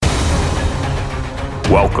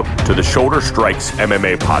Welcome to the Shoulder Strikes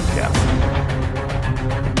MMA podcast.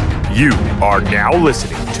 You are now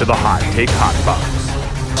listening to the Hot Take Hot Box.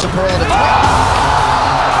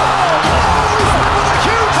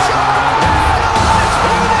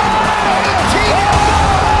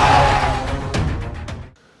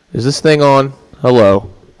 Is this thing on?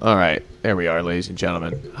 Hello. All right. There we are, ladies and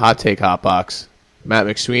gentlemen. Hot Take Hot Box. Matt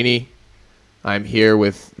McSweeney. I'm here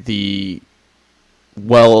with the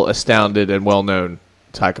well-astounded and well-known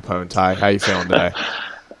Ty Capone. Ty, how you feeling today?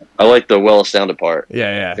 I like the well-astounded part.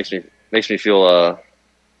 Yeah. Makes me feel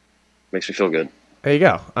good. There you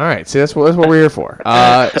go. All right. See, that's what we're here for.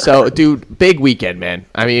 So, dude, big weekend, man.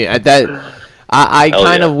 I mean,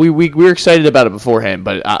 we were excited about it beforehand,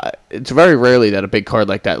 but it's very rarely that a big card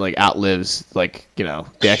like that outlives the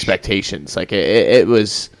expectations.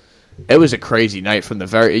 It was a crazy night from the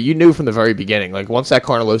very beginning. Like once that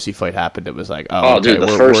Carnelossi fight happened, it was like, dude,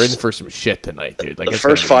 we're in for some shit tonight, dude. Like the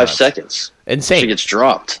first 5 seconds, insane. She gets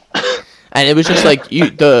dropped, and it was just like you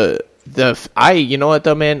know what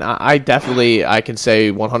though, man, I definitely can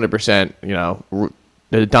say 100%.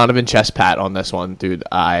 The Donovan chest pat on this one, dude.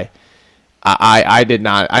 I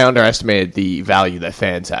underestimated the value that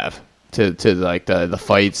fans have to like the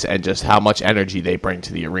fights and just how much energy they bring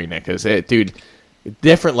to the arena. Because dude,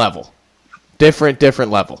 different level. Yeah,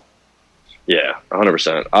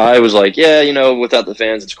 100%. I was like, without the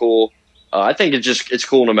fans, it's cool. I think it's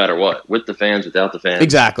cool no matter what, with the fans, without the fans.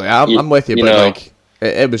 Exactly, I'm with you, but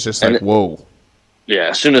it was just like, whoa. Yeah,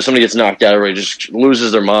 as soon as somebody gets knocked out, everybody just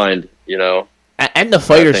loses their mind, And the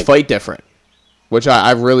fighters fight different, which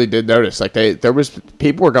I really did notice. Like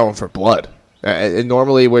people were going for blood. And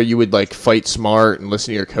normally where you would fight smart and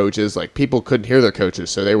listen to your coaches, people couldn't hear their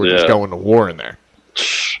coaches, so they were just going to war in there.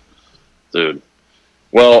 Dude.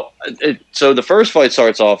 Well, so the first fight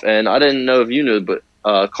starts off, and I didn't know if you knew, but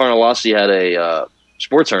Carnelossi had a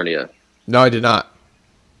sports hernia. No, I did not.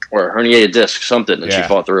 Or a herniated disc, something, and she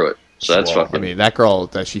fought through it. So that's fucking... I mean, that girl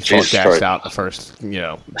that she fought gassed out in the first,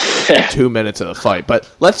 2 minutes of the fight. But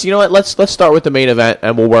let's start with the main event,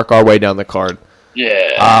 and we'll work our way down the card.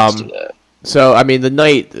 Yeah, let's do that. So, I mean, the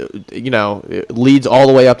night, leads all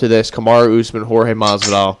the way up to this. Kamaru Usman, Jorge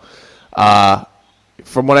Masvidal.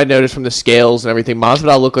 From what I noticed from the scales and everything,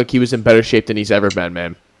 Masvidal looked like he was in better shape than he's ever been,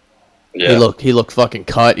 man. Yeah. He looked fucking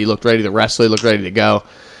cut. He looked ready to wrestle. He looked ready to go.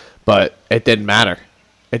 But it didn't matter.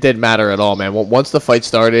 It didn't matter at all, man. Once the fight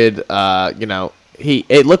started,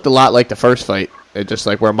 it looked a lot like the first fight. It just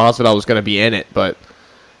like where Masvidal was going to be in it, but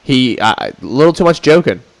he a little too much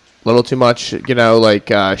joking. A little too much,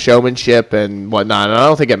 showmanship and whatnot. And I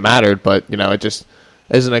don't think it mattered, but, it just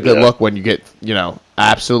isn't a good look when you get,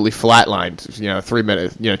 absolutely flatlined, 3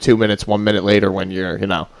 minutes, 2 minutes, 1 minute later when you're,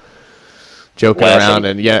 joking around.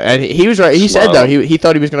 And he was right. He said, though, he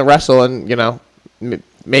thought he was going to wrestle and,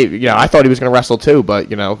 maybe, I thought he was going to wrestle too, but,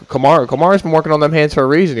 Kamaru's been working on them hands for a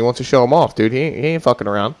reason. He wants to show them off, dude. He ain't fucking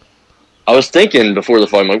around. I was thinking before the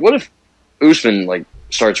fight, I'm like, what if Usman,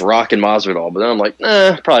 starts rocking Masvidal, but then I'm like,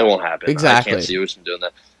 probably won't happen. Exactly. I can't see Usman doing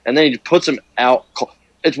that. And then he puts him out.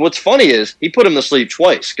 What's funny is he put him to sleep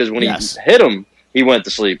twice because when he hit him, he went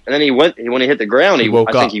to sleep, and then when he hit the ground, I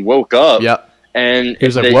think he woke up. Yep. And he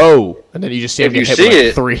was like, "Whoa!" And then you just see him get hit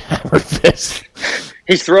with 3 hammer fists.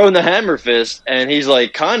 He's throwing the hammer fist, and he's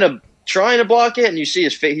kind of trying to block it, and you see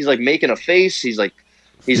his face. He's making a face. He's like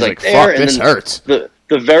there, "Fuck, and this then hurts." The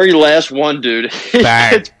very last one, dude, he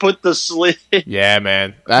gets put to sleep. Yeah,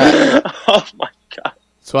 man. Oh my god.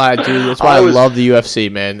 That's why I love the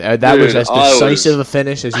UFC, man. That was as decisive a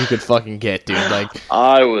finish as you could fucking get, dude.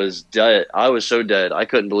 I was dead. I was so dead. I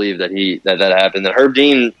couldn't believe that that happened. And Herb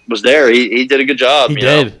Dean was there. He did a good job. He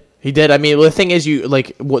did. I mean, the thing is,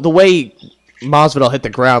 the way Masvidal hit the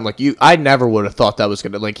ground, I never would have thought that was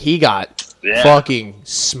gonna. He got fucking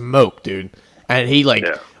smoked, dude. And he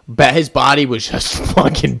his body was just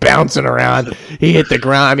fucking bouncing around. He hit the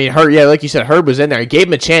ground. I mean, like you said, Herb was in there. He gave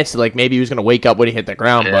him a chance to maybe he was gonna wake up when he hit the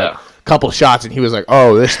ground, but a couple shots and he was like,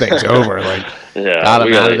 "Oh, this thing's over." Got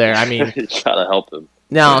him out of there. I mean, gotta help him.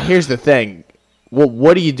 Now, here's the thing. Well,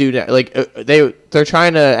 what do you do now? They're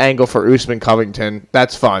trying to angle for Usman Covington.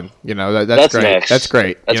 That's fun. That's great. Next. That's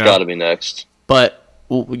great. That's got to be next. But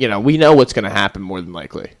we know what's going to happen more than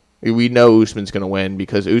likely. We know Usman's going to win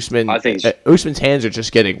because Usman's hands are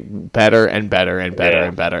just getting better and better and better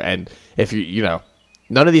and better. And if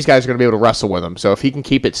none of these guys are going to be able to wrestle with him. So if he can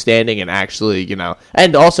keep it standing and actually,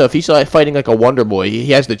 and also if he's fighting like a Wonder Boy,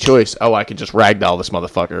 he has the choice. Oh, I can just ragdoll this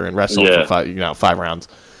motherfucker and wrestle for 5 rounds.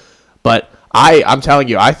 But I'm telling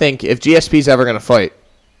you, I think if GSP's ever going to fight,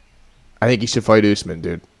 I think he should fight Usman,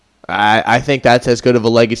 dude. I think that's as good of a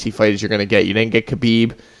legacy fight as you're going to get. You didn't get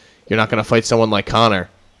Khabib. You're not going to fight someone like Conor.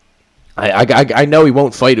 I know he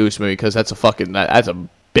won't fight Usman because that's a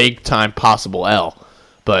big time possible L.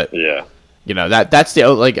 But yeah, that's the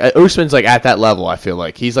Usman's like at that level. I feel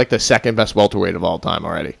like he's like the second best welterweight of all time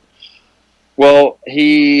already. Well,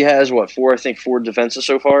 he has four defenses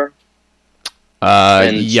so far.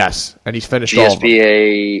 Yes, and he's finished all of them.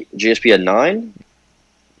 GSP had 9.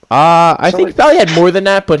 I think he probably had more than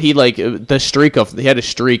that, but he he had a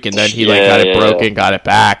streak, and then he got it broken, got it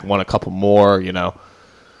back, won a couple more,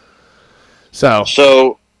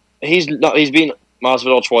 So he's beaten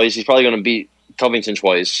Masvidal twice. He's probably going to beat Covington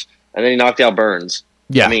twice, and then he knocked out Burns.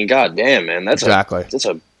 Yeah, I mean, god damn, man, that's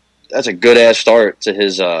a good ass start to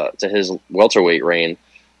his welterweight reign.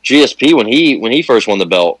 GSP when he first won the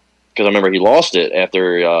belt, because I remember he lost it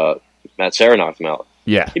after Matt Serra knocked him out.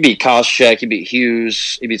 Yeah, he beat Koscheck, he beat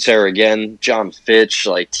Hughes, he beat Serra again, John Fitch,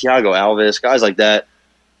 Thiago Alves, guys like that.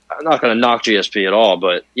 I'm not going to knock GSP at all,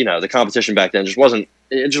 but the competition back then just wasn't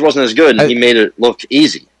as good, and he made it look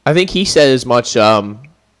easy. I think he said as much on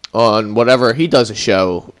whatever he does a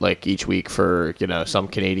show each week for some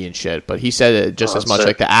Canadian shit, but he said it just as much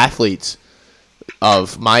the athletes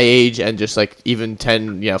of my age and just even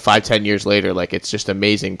 5-10 years later, it's just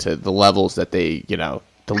amazing to the levels that they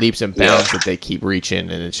the leaps and bounds that they keep reaching,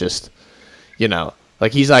 and it's just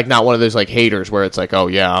he's not one of those haters where it's oh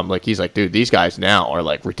yeah, I'm he's dude, these guys now are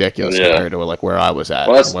ridiculous compared to where I was at,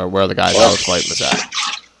 where the guys I was fighting was at.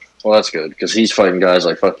 Well, that's good because he's fighting guys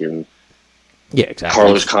fucking exactly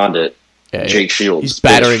Carlos Condit, Jake Shields. He's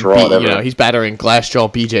battering he's battering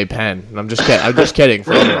Glassjaw BJ Penn. And I'm just kidding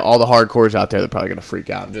for all the hardcores out there. They're probably gonna freak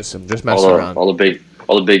out. I'm just messing around.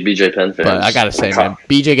 All the big BJ Penn fans. But I gotta say, man,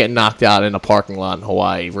 BJ getting knocked out in a parking lot in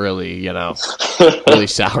Hawaii really, really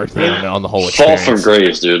soured me on the whole experience. Fall from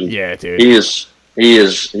grace, dude. Yeah, dude. He is.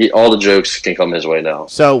 All the jokes can come his way now.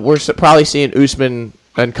 So we're probably seeing Usman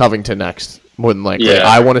and Covington next, more than likely. Yeah.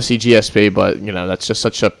 I want to see GSP, but that's just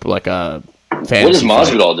such a fantasy. What does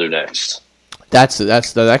Masvidal do next? That's the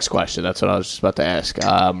next question. That's what I was just about to ask.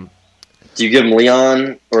 Do you give him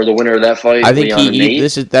Leon or the winner of that fight? I think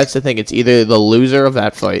that's the thing. It's either the loser of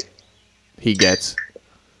that fight he gets,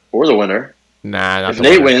 or the winner. Nah, not if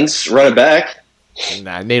Nate wins, run it back.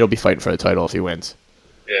 Nah, Nate will be fighting for the title if he wins.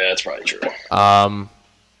 Yeah, that's probably true.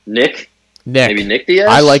 Nick, maybe Nick Diaz.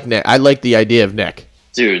 I like Nick. I like the idea of Nick.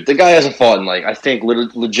 Dude, the guy hasn't fought in I think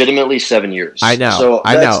legitimately 7 years. I know. So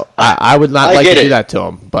I know. I would not like to do that to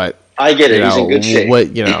him, but I get it. He's in good shape.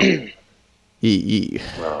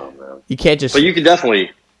 You can't just. But you could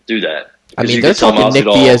definitely do that. I mean, they're talking Nick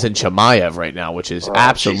Diaz and Chimaev right now, which is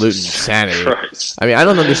absolute insanity. Christ. I mean, I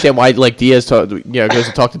don't understand why Diaz goes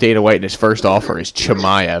to talk to Dana White, and his first offer is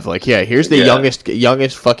Chimaev. Here's the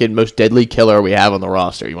youngest fucking most deadly killer we have on the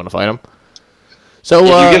roster. You want to fight him? So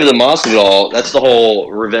if you give it to Masvidal, that's the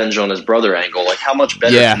whole revenge on his brother angle. How much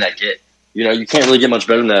better can that get? You can't really get much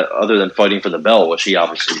better than that other than fighting for the belt, which he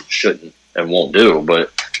obviously shouldn't and won't do.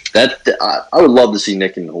 But I would love to see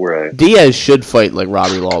Nick and Jorge. Diaz should fight like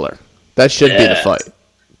Robbie Lawler. That should be the fight.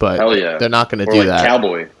 But they're not going to do that.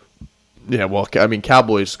 Cowboy. Yeah, well, I mean,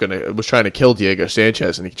 Cowboy's was trying to kill Diego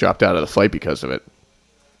Sanchez, and he dropped out of the fight because of it.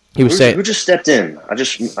 He was saying, who just stepped in? I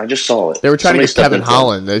just saw it. They were trying to get Kevin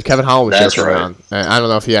Holland. Kevin Holland was just around. I don't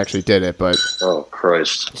know if he actually did it, but oh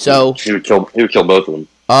Christ! So he would kill both of them.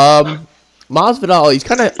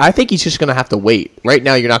 Masvidal, I think he's just going to have to wait. Right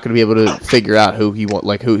now, you're not going to be able to figure out who he's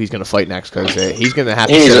going to fight next because he's going to have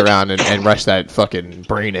to sit around and rest that fucking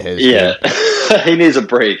brain of his. Yeah, he needs a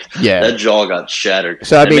break. Yeah, that jaw got shattered.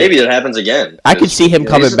 So maybe it happens again. I could see him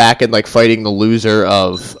coming back and fighting the loser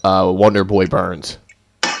of Wonder Boy Burns.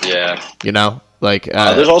 Yeah,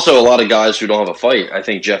 there's also a lot of guys who don't have a fight. I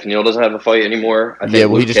think Jeff Neal doesn't have a fight anymore. I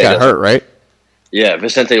think he just got hurt, right? Yeah,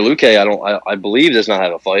 Vicente Luque, I believe does not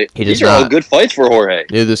have a fight. These are all good fights for Jorge.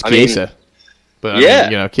 Neither does Chiesa.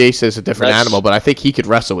 But Chiesa is a different animal, but I think he could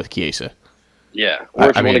wrestle with Chiesa. Yeah, or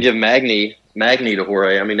if you want to give Magny to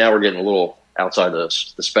Jorge, I mean, now we're getting a little outside the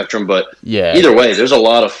spectrum, but either way, there's a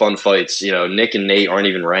lot of fun fights. Nick and Nate aren't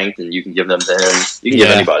even ranked, and you can give them to him. You can give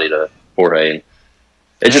anybody to Jorge.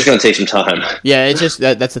 It's just going to take some time. Yeah, it's just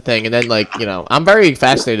that's the thing. And then, I'm very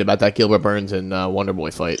fascinated about that Gilbert Burns and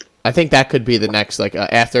Wonderboy fight. I think that could be the next,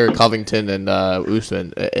 after Covington and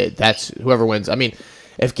Usman, that's whoever wins. I mean,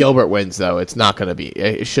 if Gilbert wins, though, it's not going to be.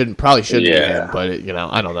 It probably shouldn't be him, but,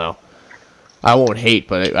 I don't know. I won't hate,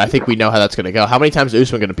 but I think we know how that's going to go. How many times is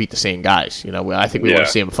Usman going to beat the same guys? I think we want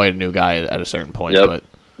to see him fight a new guy at a certain point. Yep. But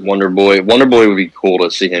Wonderboy would be cool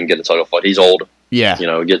to see him get a title fight. He's old. Yeah.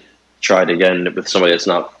 Get tried again with somebody that's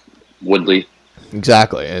not Woodley.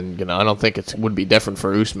 Exactly, and I don't think it would be different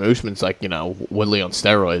for Usman. Usman's like Woodley on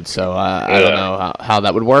steroids, so I don't know how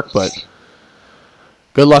that would work, but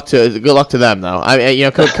good luck to them though. I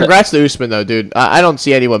mean, congrats to Usman though, dude. I don't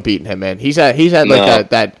see anyone beating him, man. He's at like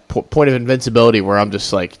that point of invincibility where I'm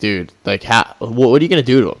just like, dude, like what are you gonna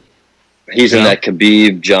do to him? He's in that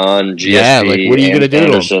Khabib, John, GSP, like what are you gonna do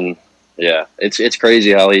Anderson. to him? Yeah, it's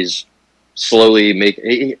crazy how he's slowly making.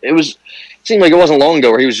 It seemed like it wasn't long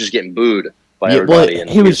ago where he was just getting booed by everybody, and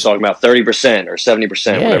he was talking about 30% or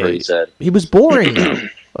 70%, whatever he said. He was boring though.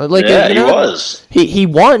 Like he was. He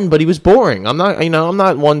won, but he was boring. I'm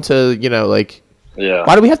not one to like. Yeah.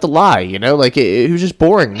 Why do we have to lie? Like he was just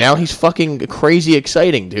boring. Now he's fucking crazy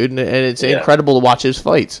exciting, dude, and it's incredible to watch his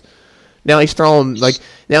fights. Now he's throwing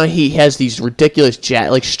now he has these ridiculous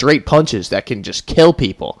straight punches that can just kill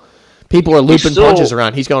people. People are looping punches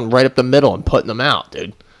around. He's going right up the middle and putting them out,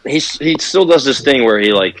 dude. He still does this thing where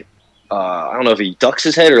he I don't know if he ducks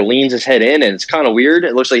his head or leans his head in, and it's kind of weird.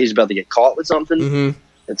 It looks like he's about to get caught with something.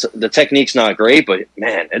 Mm-hmm. The technique's not great, but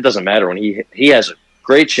man, it doesn't matter when he has a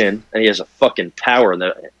great chin and he has a fucking power in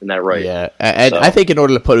that right. Yeah, and I think in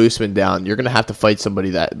order to put Usman down, you're gonna have to fight somebody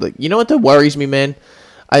that what that worries me, man.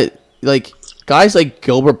 Guys like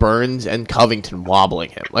Gilbert Burns and Covington wobbling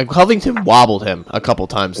him. Like Covington wobbled him a couple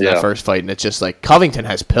times in that first fight, and it's just like Covington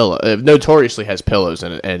has notoriously has pillows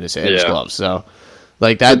in his gloves. So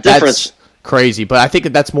that's crazy. But I think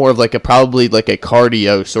that's more of probably a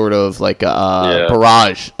cardio sort of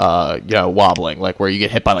barrage, wobbling, where you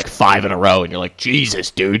get hit by 5 in a row, and you're like,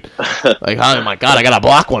 Jesus, dude, oh my God, I gotta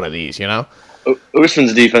block one of these,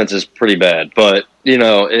 Usman's defense is pretty bad, but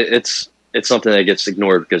it's something that gets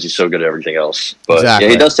ignored because he's so good at everything else. But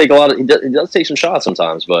exactly. He does take he does take some shots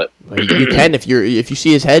sometimes. But you can if you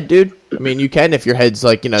see his head, dude. I mean, you can if your head's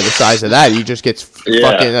the size of that. He just gets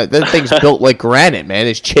fucking. That thing's built like granite, man.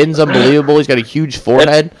 His chin's unbelievable. He's got a huge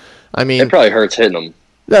forehead. I mean, it probably hurts hitting him.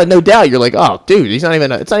 No doubt. You're like, oh, dude, it's not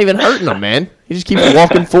even hurting him, man. He just keeps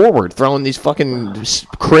walking forward, throwing these fucking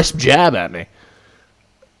crisp jab at me.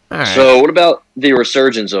 Right. So what about the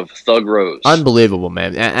resurgence of Thug Rose? Unbelievable,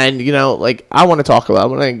 man. And I want to talk about. I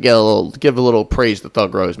want to give a little praise to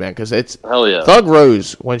Thug Rose, man, because it's hell yeah. Thug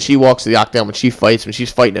Rose, when she walks to the octagon, when she's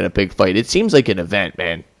fighting in a big fight, it seems like an event,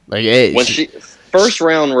 man. When first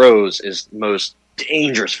round Rose is the most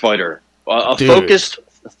dangerous fighter. A focused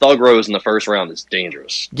Thug Rose in the first round is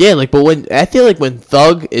dangerous. Yeah, but I feel like when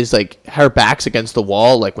Thug is her back's against the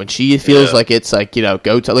wall, when she feels like it's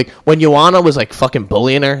go to when Joanna was fucking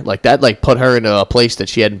bullying her, that put her into a place that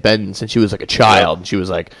she hadn't been since she was a child, and she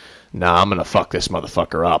was like, nah, I'm gonna fuck this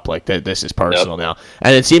motherfucker up. This is personal now.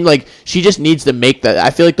 And it seemed like she just needs to make that.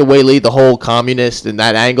 I feel like the Weili, the whole communist and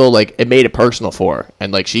that angle, it made it personal for her,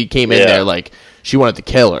 and she came in there she wanted to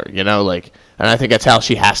kill her, And I think that's how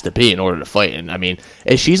she has to be in order to fight. And I mean,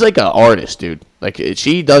 she's like an artist, dude.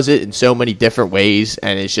 She does it in so many different ways,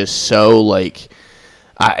 and it's just so it's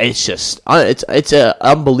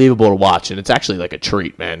unbelievable to watch, and it's actually a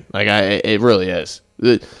treat, man. It really is.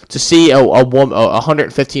 To see a woman, a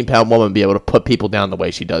 115-pound woman, be able to put people down the way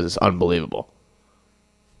she does is unbelievable.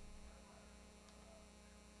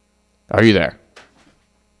 Are you there?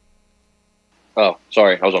 Oh,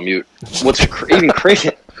 sorry, I was on mute. What's even crazy?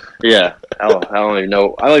 Yeah, I don't even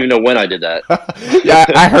know. I don't even know when I did that. Yeah,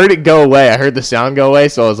 I heard it go away. I heard the sound go away,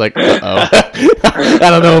 so I was like, uh-oh. I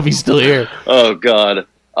don't know if he's still here. Oh, God.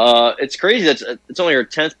 It's crazy. It's only her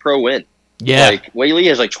 10th pro win. Yeah. Weili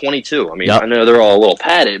has 22. I mean, I know they're all a little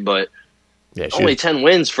padded, but only 10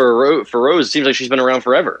 wins for Rose. It seems like she's been around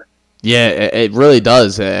forever. Yeah, it really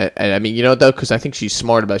does. And I mean, though, because I think she's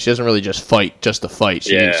smart about it. She doesn't really just fight just to fight.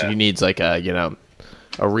 She needs a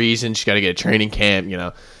reason. She's got to get a training camp,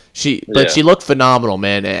 She looked phenomenal,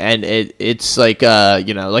 man, and it's it's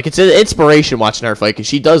an inspiration watching her fight because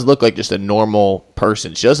she does look like just a normal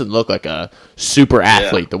person. She doesn't look like a super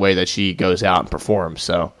athlete the way that she goes out and performs.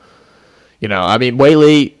 So, I mean,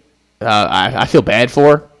 Weili, I feel bad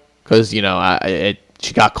for her because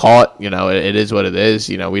she got caught. It is what it is.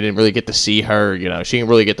 We didn't really get to see her. She didn't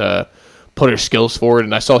really get to put her skills forward,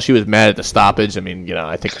 and I saw she was mad at the stoppage. I mean,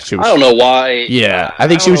 I think she was... I don't know why. Yeah, I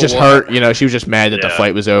think she was just hurt. She was just mad that the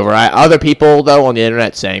fight was over. Other people, though, on the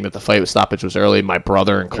internet saying that the fight with stoppage was early, my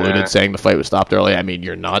brother included, saying the fight was stopped early. I mean,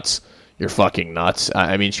 you're nuts. You're fucking nuts.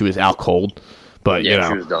 I mean, she was out cold, but, she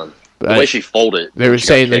was done. The way she folded. They were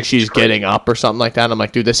saying that she's getting up or something like that. I'm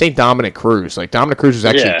like, dude, this ain't Dominic Cruz. Dominic Cruz was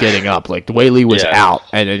actually getting up. The Weili was out,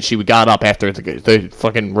 and then she got up after the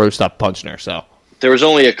fucking Rose stopped punching her, so... There was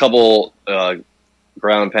only a couple ground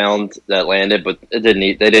and pound that landed, but they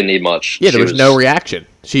didn't need much. Yeah, there was no reaction.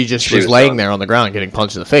 She was laying there on the ground getting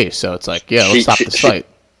punched in the face. So it's let's stop this fight.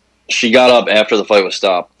 she got up after the fight was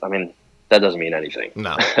stopped. I mean, that doesn't mean anything.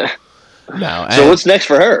 No. No. So what's next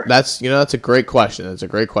for her? That's a great question. That's a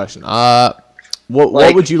great question.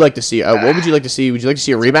 What would you like to see? What would you like to see? Would you like to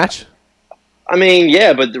see a rematch? I mean,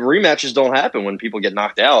 yeah, but the rematches don't happen when people get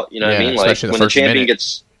knocked out. You know what I mean? Like when the champion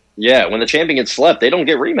gets when the champion gets slept, they don't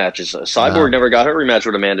get rematches. Cyborg never got her rematch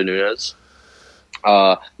with Amanda Nunes.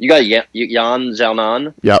 You got Yan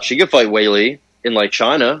Xiaonan. Yep. She could fight Weili in like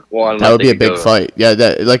China. Well, that would be a big fight. Yeah,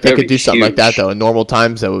 they could do something like that though. In normal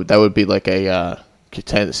times, that would be like a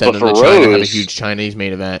send them to China and have a huge Chinese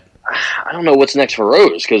main event. I don't know what's next for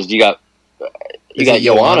Rose because you got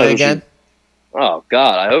Joanna again. Oh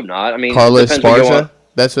God, I hope not. I mean, Carla Esparza.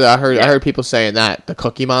 That's what I heard. Yeah. I heard people saying that the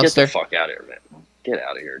Cookie Monster. Get the fuck out of here, man. Get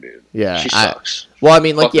out of here, dude. Yeah, she sucks. Well, I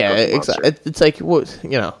mean, like, yeah, it's like,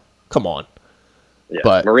 come on. Yeah.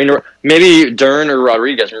 But maybe Dern or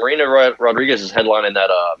Rodriguez. Marina Rodriguez is headlining that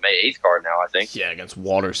May 8th card now, I think. Yeah, against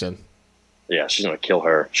Waterson. Yeah, she's gonna kill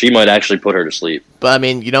her. She might actually put her to sleep. But I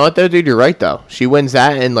mean, you know what though, dude? You're right though. She wins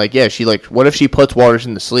that, and like, yeah, what if she puts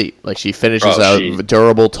Waterson to sleep? Like, she finishes a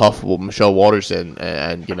durable, tough Michelle Waterson,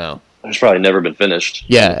 and it's probably never been finished.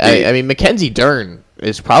 Yeah, I mean, Mackenzie Dern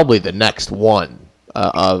is probably the next one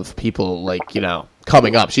of people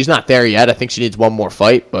coming up. She's not there yet. I think she needs one more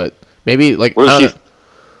fight, but maybe like.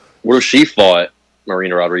 What if she fought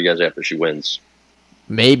Marina Rodriguez after she wins?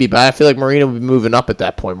 Maybe, but I feel like Marina would be moving up at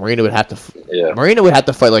that point. Marina would have to. Marina would have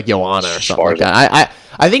to fight like Joanna or something like that.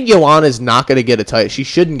 I think Joanna is not going to get a title. She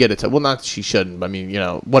shouldn't get a title. Well, not she shouldn't. But I mean,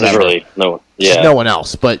 whatever. There's really There's no one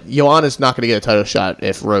else. But Joanna's not going to get a title shot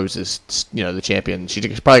if Rose is, the champion. She's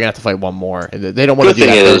probably going to have to fight one more. They don't want to do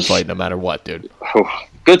that third fight no matter what, dude.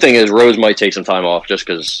 Good thing is Rose might take some time off just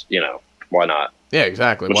because, why not? Yeah,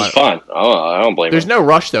 exactly. Which is fine. I don't blame her. There's no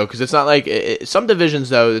rush, though, because it's not like some divisions,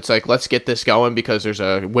 though, it's like, let's get this going because there's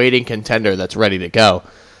a waiting contender that's ready to go.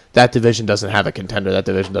 That division doesn't have a contender. That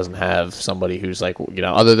division doesn't have somebody who's like,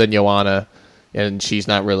 other than Joanna, and she's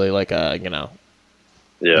not really like a,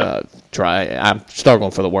 I'm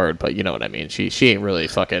struggling for the word, but you know what I mean. She ain't really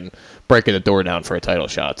fucking breaking the door down for a title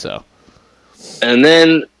shot, so. And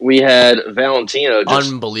then we had Valentina.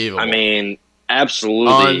 Unbelievable. I mean,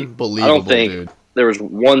 absolutely. Unbelievable, I don't think dude. There was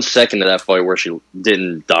 1 second of that fight where she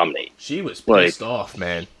didn't dominate. She was pissed off,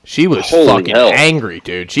 man. She was fucking angry,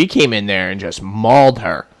 dude. She came in there and just mauled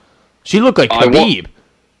her. She looked like Khabib.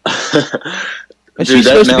 And she's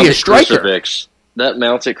supposed to be a striker. That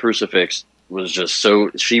mounted crucifix was just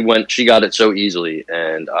so... She got it so easily,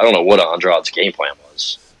 and I don't know what Andrade's game plan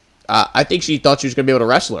was. I think she thought she was going to be able to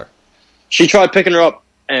wrestle her. She tried picking her up,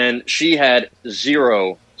 and she had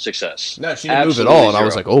zero success. No, she didn't move at all, and I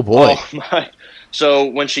was like, oh boy. Oh, my... So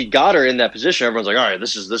when she got her in that position, everyone's like, all right,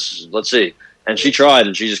 this is let's see. And she tried,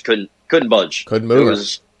 and she just couldn't budge. Couldn't move. It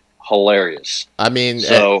was hilarious. I mean,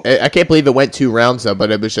 I can't believe it went 2 rounds, though,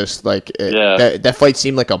 but it was just like, that fight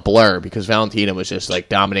seemed like a blur because Valentina was just like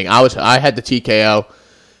dominating. I had the TKO.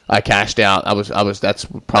 I cashed out. That's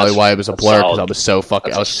probably why it was a blur because I was so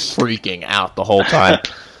fucking, I was freaking out the whole time.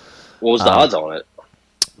 What was the odds on it?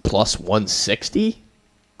 Plus 160?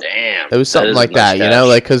 Damn. It was something like that,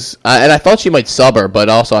 because and I thought she might sub her, but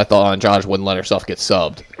also I thought Andrade wouldn't let herself get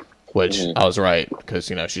subbed, which I was right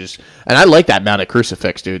because she's and I like that mounted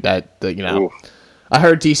crucifix, dude. I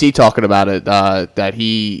heard DC talking about it that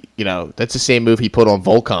he that's the same move he put on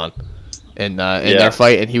Volkan in their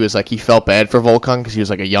fight, and he was like he felt bad for Volkan because he was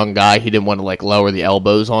like a young guy. He didn't want to like lower the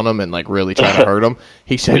elbows on him and like really try to hurt him.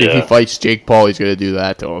 He said if he fights Jake Paul, he's gonna do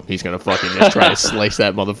that to him. He's gonna fucking just try to slice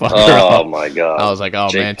that motherfucker. Oh my god! I was like, oh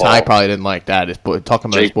Jake man, Paul. Ty probably didn't like that.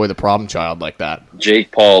 Talking about his boy, the problem child, like that.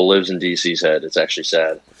 Jake Paul lives in DC's head. It's actually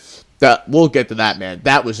sad. We'll get to that, man.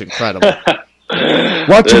 That was incredible.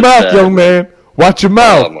 Watch your mouth, young man. Watch your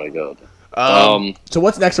mouth. Oh my god. So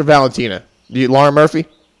what's next for Valentina? Lauren Murphy?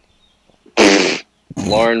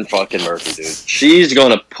 Lauren fucking Murphy, dude. She's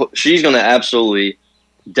gonna absolutely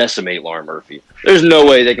decimate Lauren Murphy. There's no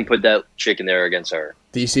way they can put that chick in there against her.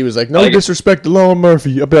 DC was like, no disrespect to Lauren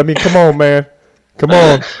Murphy. I mean, come on, man. Come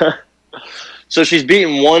on. So she's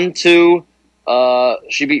beaten 1, 2.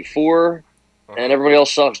 She beat 4, and everybody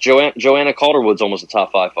else sucks. Joanna Calderwood's almost a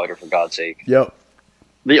top 5 fighter, for God's sake. Yep.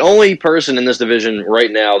 The only person in this division right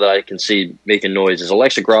now that I can see making noise is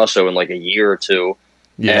Alexa Grasso in like a year or 2.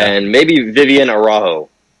 Yeah. And maybe Vivian Araujo.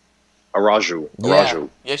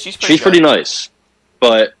 Yeah, she's pretty nice.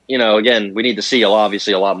 But, again, we need to see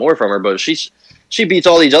obviously a lot more from her. But she beats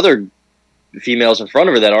all these other females in front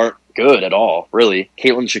of her that aren't good at all, really.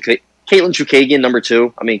 Caitlin Chukagian, number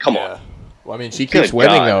 2. I mean, come on. Well, I mean, she keeps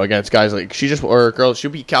winning, though, against guys like... She beat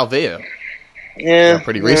Calvea. Yeah.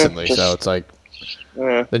 Pretty recently, so it's like...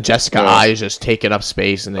 Then Jessica I is just taking up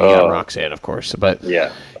space, and then you got Roxanne, of course. But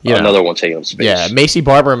another one taking up space. Yeah, Macy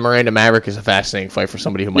Barber and Miranda Maverick is a fascinating fight for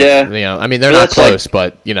somebody who might, I mean, they're not close,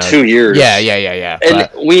 but 2 years. Yeah. And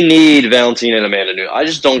we need Valentina and Amanda Nunes. I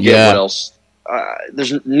just don't get what else.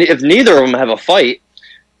 If neither of them have a fight,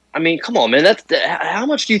 I mean, come on, man. How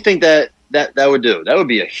much do you think that would do? That would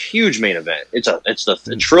be a huge main event. It's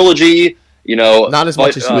the trilogy. Not as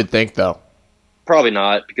much as you would think, though. Probably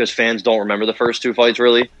not, because fans don't remember the first 2 fights,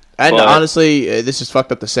 really. And honestly, this is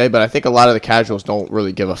fucked up to say, but I think a lot of the casuals don't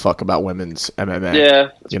really give a fuck about women's MMA. Yeah,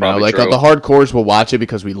 that's true. The hardcores will watch it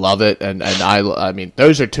because we love it, and I mean,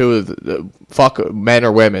 those are 2 of the fuck men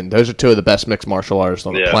or women. Those are 2 of the best mixed martial artists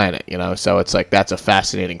on the planet. So it's like that's a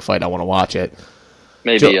fascinating fight. I want to watch it.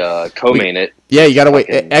 Maybe co-main it. Yeah, you gotta wait.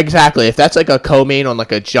 Exactly. If that's like a co-main on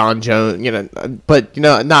like a John Jones, but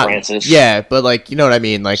not Francis. Yeah, but like you know what I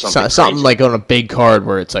mean, like something like on a big card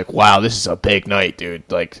where it's like, wow, this is a big night, dude.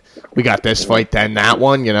 Like we got this fight, then that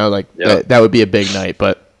one, that would be a big night.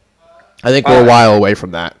 But I think we're a while away from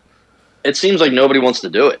that. It seems like nobody wants to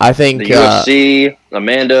do it. I think the UFC,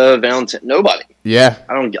 Amanda, Valentina, nobody. Yeah,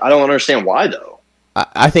 I don't understand why though.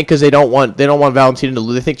 I think because they don't want Valentina to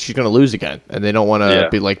lose. They think she's going to lose again, and they don't want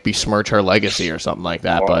to besmirch her legacy or something like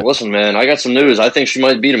that. Well, but listen, man, I got some news. I think she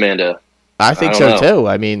might beat Amanda. I think so too.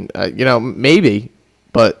 I mean, maybe,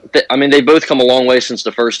 but they both come a long way since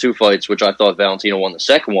the first 2 fights, which I thought Valentina won the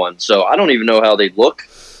second one. So I don't even know how they'd look,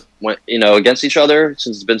 against each other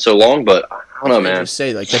since it's been so long. But I don't know, man. Just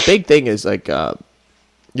say the big thing is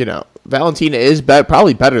Valentina is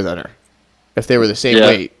probably better than her if they were the same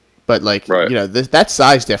weight. But, that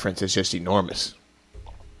size difference is just enormous.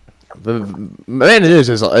 Amanda Nunes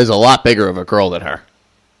is a lot bigger of a girl than her.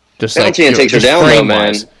 Just Valentina takes her down, though,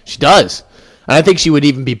 man. She does. And I think she would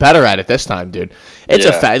even be better at it this time, dude. It's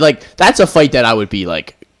a fact. That's a fight that I would be,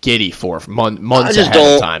 giddy for months ahead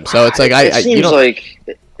of time. So it's like, it seems like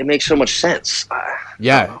it makes so much sense.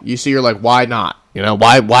 You see, you're like, why not?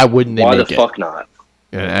 Why wouldn't they make it? Why the fuck not?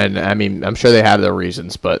 And I mean, I'm sure they have their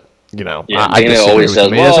reasons, but... I disagree with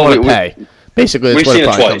him. He doesn't want to pay. Basically, that's what it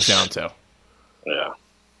probably comes down to. Yeah,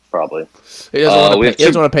 probably. He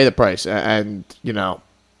doesn't want to pay the price, and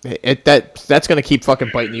that's going to keep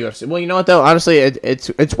fucking biting the UFC. Well, you know what though? Honestly,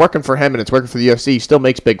 it's working for him and it's working for the UFC. He still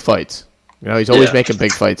makes big fights. He's always making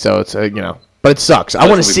big fights. So it's but it sucks. I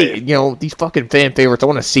want to see these fucking fan favorites. I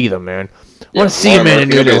want to see them, man. I want to see Amanda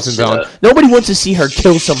Nunes and Zone. Nobody wants to see her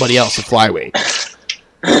kill somebody else at flyweight.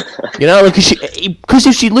 Because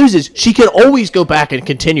if she loses, she can always go back and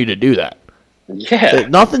continue to do that. Yeah,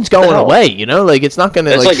 nothing's going away. It's not going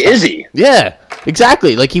to. It's like Izzy. Yeah,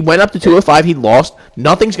 exactly. Like he went up to 205, he lost.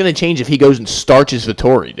 Nothing's going to change if he goes and starches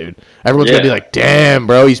Vettori, dude. Everyone's going to be like, "Damn,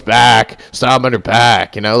 bro, he's back. Stop under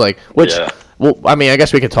back." Which. Yeah. Well, I mean, I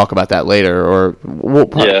guess we could talk about that later, or we'll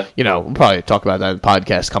probably talk about that in the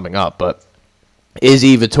podcast coming up. But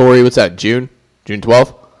Izzy Vettori, what's that? June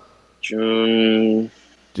 12th. June,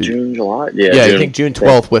 July? Yeah, June. I think June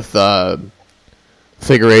 12th with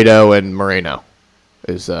Figueiredo and Moreno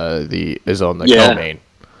is on the co-main.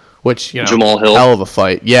 Which, Jamal Hill. Hell of a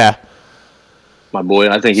fight. Yeah. My boy,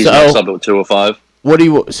 I think he's next up at 205.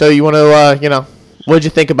 You want to, what did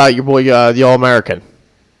you think about your boy, the All-American?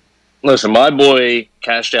 Listen, my boy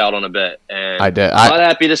cashed out on a bet, and I did. I'm not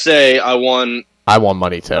happy to say I won. I won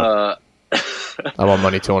money, too. I won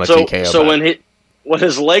money, too, on a TKO. So when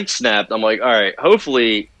his leg snapped, I'm like, all right,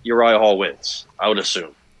 hopefully Uriah Hall wins, I would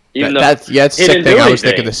assume. That's a sick thing. I was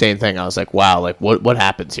thinking the same thing. I was like, wow, what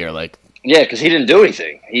happens here? Yeah, because he didn't do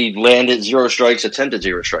anything. He landed 0 strikes, attempted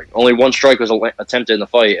 0 strike. Only 1 strike was attempted in the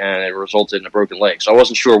fight, and it resulted in a broken leg. So I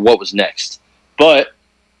wasn't sure what was next. But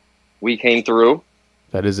we came through.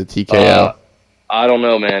 That is a TKO. I don't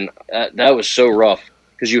know, man. That was so rough.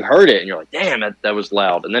 Because you heard it, and you're like, damn, that was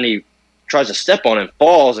loud. And then he tries to step on it,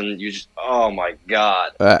 falls, and you just, oh my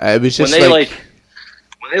God. It was just when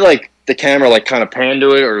they the camera kind of pan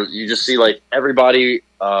to it, or you just see everybody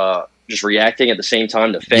just reacting at the same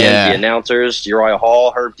time, the fans, the announcers, Uriah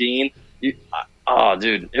Hall, Herb Dean.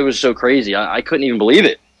 Dude, it was so crazy. I couldn't even believe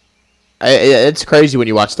it. It's crazy when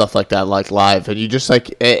you watch stuff like that live, and you just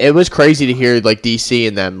it was crazy to hear DC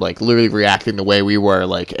and them literally reacting the way we were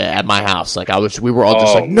at my house. We were all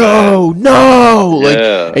just no,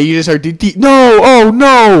 and you just heard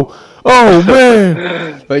no, oh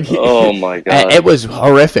man, oh my God, it was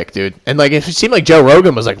horrific, dude. And it seemed like Joe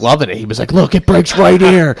Rogan was loving it. He was like, look, it breaks right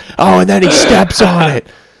here. Oh, and then he steps on it.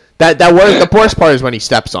 The worst part is when he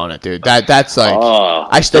steps on it, dude. That's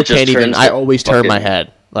I still can't even. I always turn my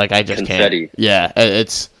head. I just confetti. Can't. Yeah,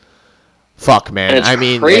 it's fuck, man. And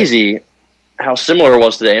it's crazy how similar it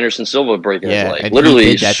was to the Anderson Silva breaking his leg. And literally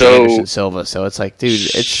he did that to Anderson Silva. So it's like, dude,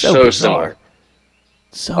 it's so bizarre. Similar.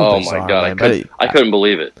 So bizarre, my God, man. I couldn't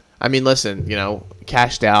believe it. I mean, listen,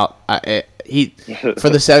 cashed out. He for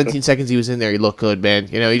the 17 seconds he was in there, he looked good, man.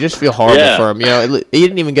 You just feel horrible for him. He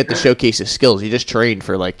didn't even get to showcase his skills. He just trained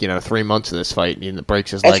for 3 months of this fight, and he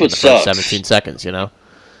breaks his leg in the first 17 seconds.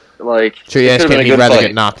 Like, sure, he'd rather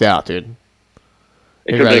get knocked out, dude.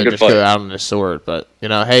 He'd rather just go out on his sword. But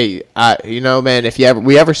hey, man, if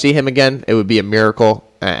we ever see him again, it would be a miracle.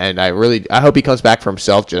 And I hope he comes back for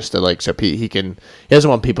himself, just to so he can. He doesn't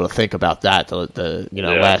want people to think about that, the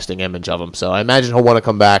lasting image of him. So I imagine he'll want to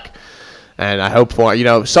come back. And I hope for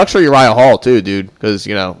sucks for Uriah Hall too, dude, because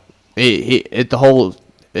his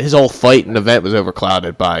whole fight and event was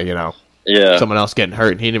overclouded by someone else getting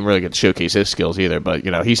hurt, and he didn't really get to showcase his skills either. But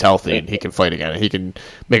he's healthy and he can fight again, and he can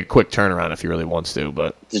make a quick turnaround if he really wants to.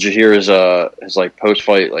 But did you hear his post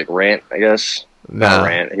fight rant? I guess not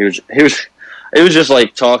rant. He was just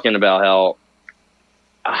talking about how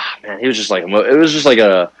he was just it was just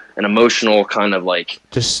an emotional kind of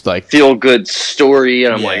feel good story,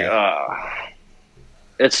 and I'm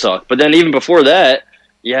it sucked. But then even before that,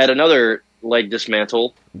 you had another leg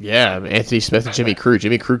dismantled. Yeah, Anthony Smith and Jimmy Crute.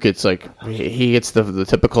 Jimmy Crute gets he gets the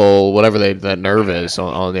typical whatever that nerve is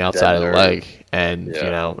on the outside of the leg, and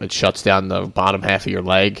it shuts down the bottom half of your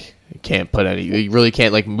leg. You can't you really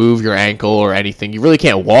can't move your ankle or anything. You really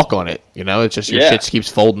can't walk on it. It's just your shit keeps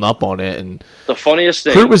folding up on it. And the funniest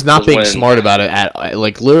thing, Crute was not being smart about it at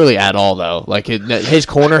literally at all though. His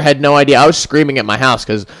corner had no idea. I was screaming at my house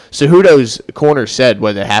because Cejudo's corner said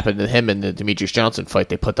when it happened to him in the Demetrius Johnson fight,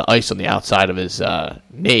 they put the ice on the outside of his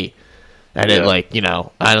knee. And it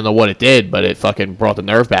I don't know what it did, but it fucking brought the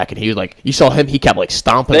nerve back. And he was you saw him, he kept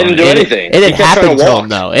stomping. They didn't do anything. It happened to him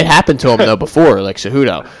though. It happened to him though before,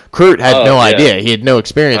 Cejudo. Crute had no idea. He had no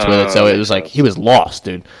experience with it, so it was he was lost,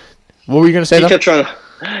 dude. What were you gonna say? He kept trying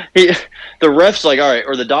to. The ref's all right,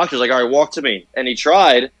 or the doctor's all right, walk to me, and he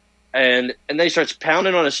tried. And then he starts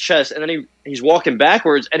pounding on his chest, and then he's walking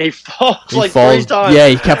backwards, and he falls 3 times. Yeah,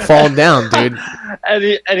 he kept falling down, dude.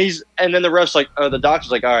 and then the ref's the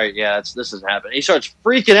doctor's all right, yeah, this isn't happening. He starts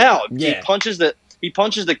freaking out. Yeah. He punches the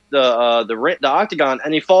octagon,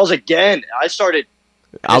 and he falls again.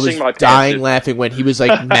 I was dying laughing when he was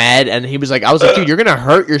mad, and he was I was dude, you're gonna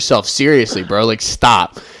hurt yourself seriously, bro.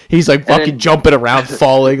 Stop. He's fucking jumping around,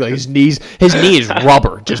 falling. His knee is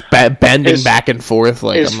rubber, just bending back and forth.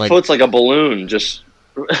 His foot's like a balloon. Just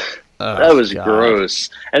that was gross.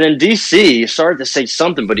 And then DC started to say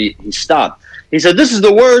something, but he stopped. He said, "This is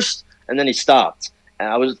the worst," and then he stopped.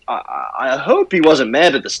 And I hope he wasn't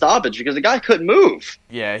mad at the stoppage because the guy couldn't move.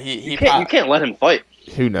 Yeah, you can't let him fight.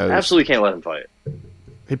 Who knows? Absolutely can't let him fight.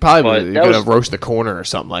 He probably was gonna roast the corner or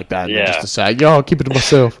something like that. And just decide, I'll keep it to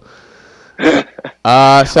myself. So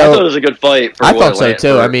I thought it was a good fight. I thought so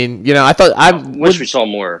too. I mean, I wish we saw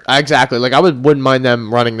more. Exactly. I wouldn't mind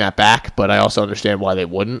them running that back, but I also understand why they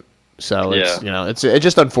wouldn't. So it's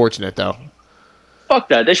just unfortunate though. Fuck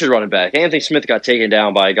that. They should run it back. Anthony Smith got taken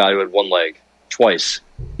down by a guy who had one leg twice.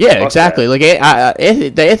 Yeah, fuck exactly. That.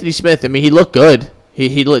 Anthony Smith. I mean, he looked good.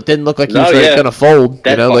 He didn't look like he was going to fold.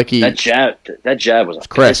 That jab was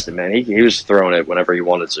crisp, man. He was throwing it whenever he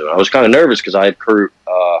wanted to. I was kind of nervous because I had Crute.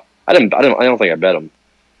 I don't think I bet him,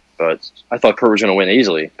 but I thought Crute was going to win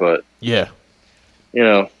easily. But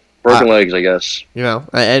broken legs, I guess.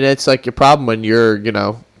 And it's your problem when you're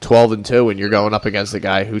 12-2 and you're going up against a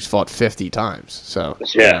guy who's fought 50 times. So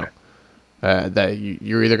that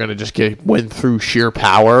you're either going to just win through sheer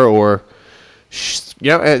power or.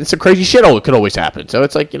 It's a crazy shit. Could always happen. So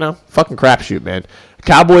it's fucking crapshoot, man.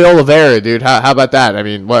 Cowboy Oliveira, dude. How about that? I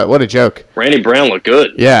mean, what a joke. Randy Brown looked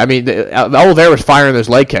good. Yeah, I mean, Oliveira was firing those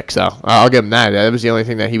leg kicks, though. I'll give him that. That was the only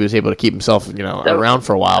thing that he was able to keep himself, around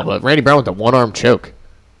for a while. But Randy Brown with the one-arm choke.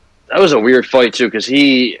 That was a weird fight too, because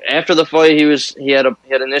after the fight he had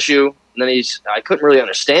an issue, and then I couldn't really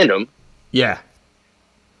understand him. Yeah.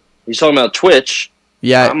 He's talking about Twitch.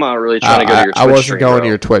 Yeah, I'm not really trying to go to your Twitch. I wasn't going to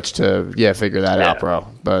your Twitch to figure that out, bro.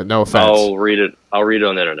 But no offense. I'll read it on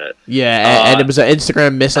the internet. Yeah, and it was an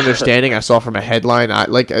Instagram misunderstanding I saw from a headline.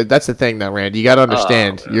 That's the thing, though, Randy. You got to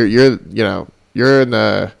understand. You're in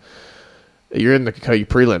the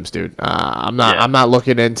prelims, dude. I'm not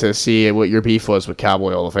looking in to see what your beef was with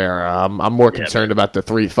Cowboy Oliveira. I'm more concerned about the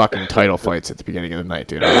 3 fucking title fights at the beginning of the night,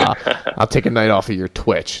 dude. I'll take a night off of your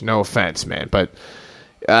Twitch. No offense, man, but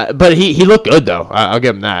he looked good though. I'll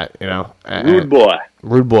give him that.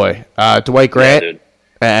 Rude boy. Dwight Grant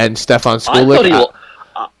and Stefan Skulik.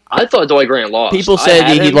 I thought Dwight Grant lost. People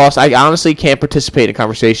said he lost. I honestly can't participate in a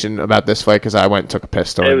conversation about this fight because I went and took a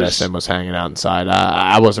piss during this and was hanging out inside.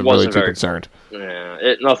 I wasn't really too concerned.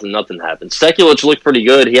 Yeah, nothing happened. Stekulich looked pretty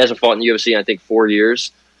good. He hasn't fought in the UFC in, I think, 4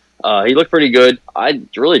 years. He looked pretty good. I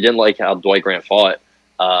really didn't like how Dwight Grant fought.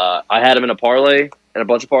 I had him in a parlay and a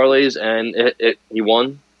bunch of parlays, and he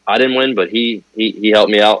won. I didn't win, but he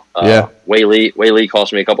helped me out. Wei Lee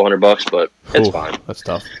cost me a couple $100, but it's fine. That's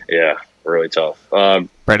tough. Yeah, really tough.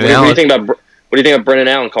 What do you think about Brendan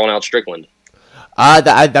Allen calling out Strickland?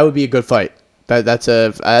 That would be a good fight. That's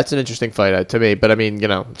an interesting fight to me. But I mean,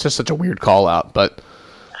 it's just such a weird call out. But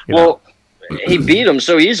he beat him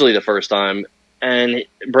so easily the first time, and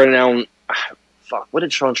Brendan Allen. Fuck, what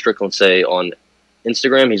did Sean Strickland say on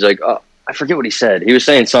Instagram? He's like, I forget what he said. He was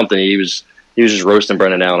saying something. He was just roasting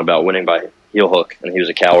Brendan Allen about winning by heel hook, and he was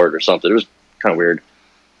a coward or something. It was kind of weird.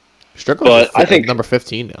 Strickland, I think number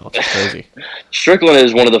 15 now. It's crazy. Strickland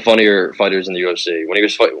is one of the funnier fighters in the UFC. When he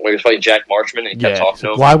was fighting Jack Marchman, and he kept talking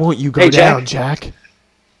to him. Why won't you go down, Jack?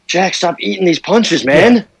 Jack, stop eating these punches,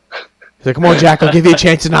 man. Yeah. He's like, come on, Jack. I'll give you a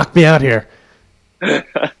chance to knock me out here.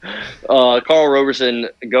 Carl Roberson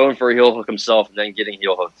going for a heel hook himself and then getting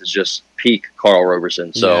heel hooked is just peak Carl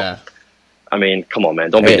Roberson. So, I mean, come on, man.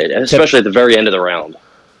 Don't be it, especially at the very end of the round.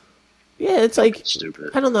 Yeah, it's like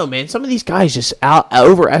stupid. I don't know, man. Some of these guys just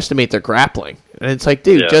overestimate their grappling, and it's like,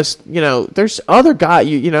 dude, just there's other guy.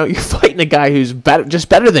 You're fighting a guy who's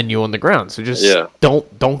better than you on the ground. So just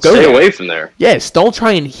don't go. Stay away from there. Yes, don't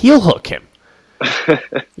try and heel hook him.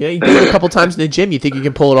 You do it a couple times in the gym. You think you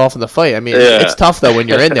can pull it off in the fight. I mean, it's tough though when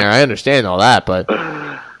you're in there. I understand all that, but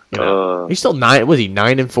he's still 9. Was he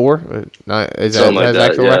 9-4? Is that his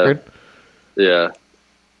actual record? Yeah.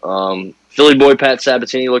 Philly boy Pat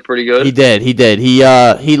Sabatini looked pretty good. He did.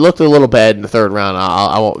 He looked a little bad in the third round.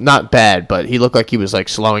 I won't, not bad, but he looked like he was like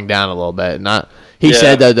slowing down a little bit. He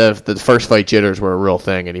said that the first fight jitters were a real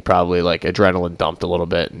thing, and he probably like adrenaline dumped a little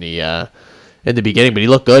bit in the beginning. But he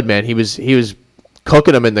looked good, man. He was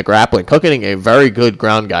cooking him in the grappling, cooking a very good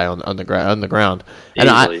ground guy on the ground. And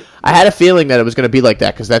I had a feeling that it was going to be like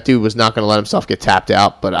that because that dude was not going to let himself get tapped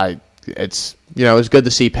out. But it was good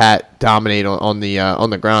to see Pat dominate on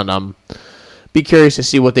the ground. Be curious to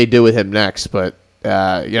see what they do with him next, but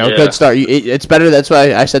good start. It's better. That's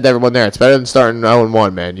why I said to everyone there. It's better than starting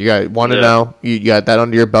 0-1, man. You got 1-0. You got that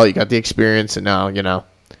under your belt. You got the experience, and now you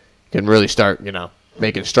can really start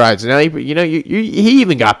making strides. And now he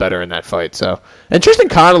even got better in that fight. So, and Tristan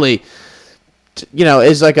Connolly,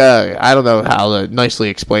 is like I don't know how to nicely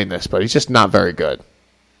explain this, but he's just not very good.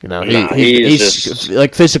 He's just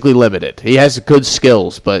like physically limited. He has good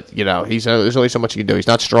skills, but there's only so much he can do. He's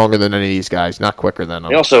not stronger than any of these guys. Not quicker than them.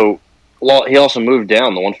 He also moved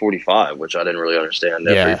down to 145, which I didn't really understand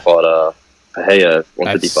after he fought Pahea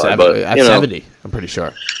 155. At 70, I'm pretty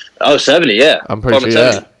sure. Oh, 70, yeah. I'm pretty sure.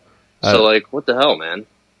 Yeah. So what the hell, man?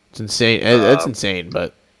 It's insane. It's insane.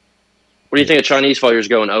 But what do you think of Chinese fighters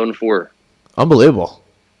going 0-4? Unbelievable.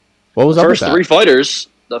 What was up with that?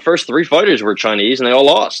 The first three fighters were Chinese, and they all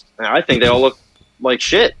lost. And I think they all look like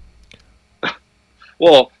shit.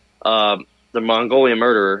 Well, the Mongolian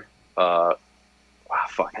murderer, how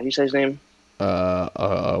do you say his name?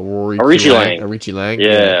 Arichi Lang. Arichi Lang.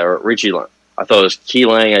 Yeah, Arichi Lang. I thought it was Ki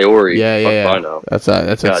Lang Aori. Yeah. I know. That's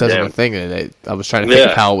it says on the thing. I was trying to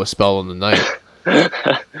think of how it was spelled on the night.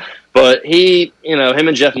 But him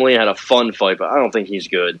and Jeff Molina had a fun fight, but I don't think he's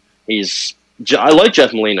good. I like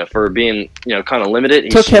Jeff Molina for being, kind of limited.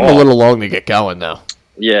 It took him a little long to get going, though.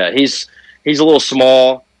 Yeah, he's a little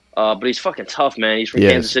small, but he's fucking tough, man. He's from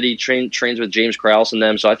Kansas City, trains with James Krause and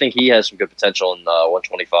them, so I think he has some good potential in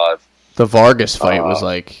 125. The Vargas fight was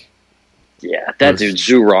like... Yeah, that dude,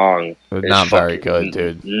 Zhu Rong. Not very good,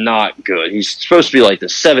 dude. Not good. He's supposed to be like the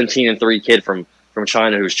 17-3 kid from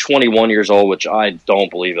China who's 21 years old, which I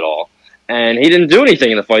don't believe at all. And he didn't do anything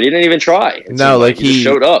in the fight. He didn't even try. He just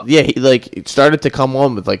showed up. Yeah, he started to come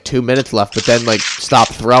on with 2 minutes left, but then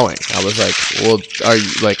stopped throwing. I was like, well, are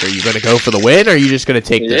you going to go for the win, or are you just going to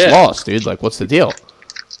take this loss, dude? What's the deal?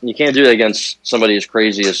 You can't do that against somebody as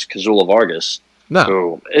crazy as Kazula Vargas,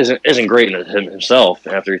 who isn't great in himself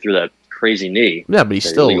after he threw that crazy knee. Yeah, but he's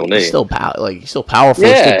still powerful. He's still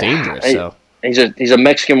dangerous. So he's a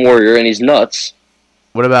Mexican warrior, and he's nuts.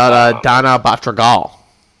 What about Dana Batragal?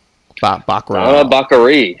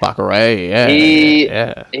 Bakary,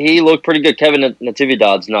 yeah. He looked pretty good. Kevin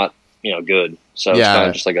Natividad's not, good. So it's kind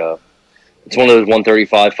of just it's one of those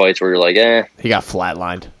 135 fights where you're like, eh. He got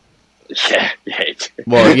flatlined. Yeah.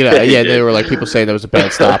 Well, they were people saying that was a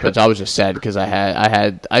bad stoppage. I was just sad because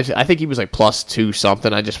I think he was +2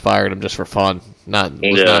 something. I just fired him just for fun.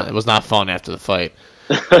 It was not fun after the fight.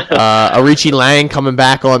 Arichi Lang coming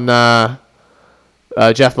back on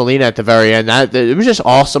Jeff Molina at the very end. It was just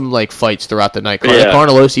awesome like fights throughout the night. The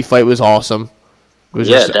Carnelossi fight was awesome. It was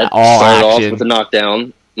just that all started action. off with the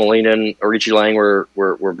knockdown. Molina and Arichi Lang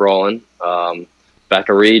were brawling.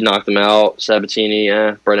 Baccarii knocked him out. Sabatini,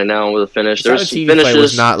 Brennan Allen with a finish. There's some finishes. Fight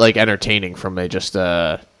was not like entertaining from a just like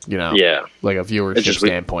a viewership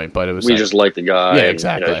standpoint, but it was. We just liked the guy. Yeah,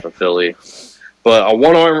 exactly. From Philly, but a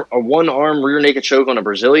one arm rear naked choke on a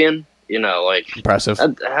Brazilian. Impressive.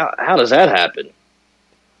 How does that happen?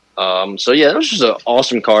 So yeah, that was just an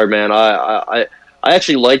awesome card, man. I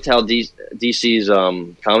actually liked how DC's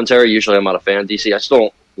commentary. Usually, I'm not a fan of DC. I still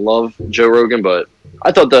don't love Joe Rogan, but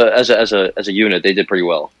I thought as a unit they did pretty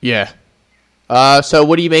well. Yeah. So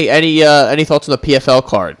what do you make? Any thoughts on the PFL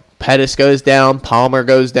card? Pettis goes down. Palmer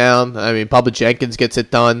goes down. I mean, Bubba Jenkins gets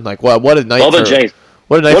it done. Like what a night! Jenkins.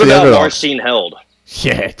 What a night for the underdogs. What about Marcin Held?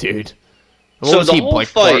 Yeah, dude. What was the whole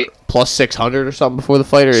fight plus 600 or something before the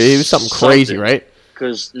fight, or it was something crazy, right?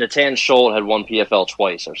 Because Natan Schultz had won PFL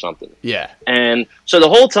twice or something. Yeah. And so the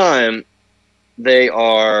whole time they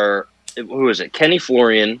are, who is it? Kenny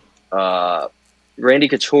Florian, Randy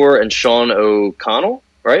Couture, and Sean O'Connell,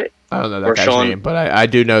 right? I don't know that guy's name, but I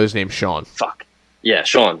do know his name's Sean. Fuck. Yeah,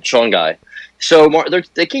 Sean guy. So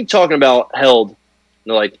they keep talking about Held.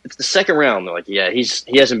 They're like, it's the second round. They're like, yeah,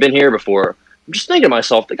 he hasn't been here before. I'm just thinking to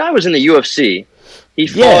myself, the guy was in the UFC. He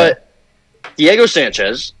fought Diego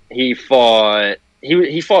Sanchez. He fought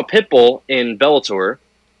Pitbull in Bellator.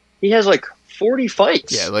 He has like 40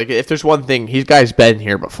 fights. Yeah, like if there's one thing, he's been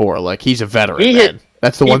here before. Like he's a veteran.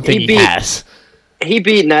 That's the one thing he has. He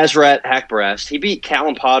beat Nasrat Hakparast. He beat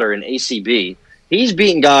Callum Potter in ACB. He's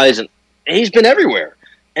beaten guys, and he's been everywhere.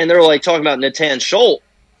 And they're like talking about Natan Schultz,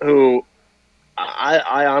 who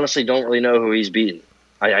I honestly don't really know who he's beaten.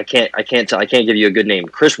 I can't give you a good name.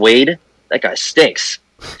 Chris Wade, that guy stinks.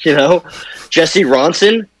 Jesse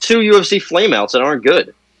Ronson, 2 UFC flameouts that aren't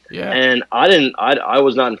good. Yeah, and I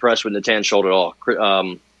was not impressed with Natan Schultz at all.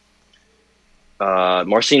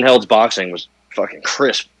 Marcin Held's boxing was fucking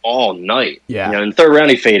crisp all night. Yeah, in the third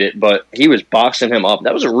round he faded, but he was boxing him up.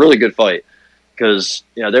 That was a really good fight because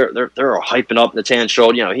they're hyping up Natan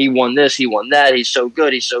Schultz. He won this, he won that. He's so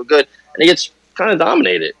good, and he gets kind of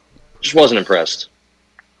dominated. Just wasn't impressed.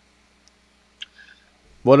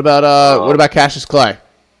 What about Cassius Clay?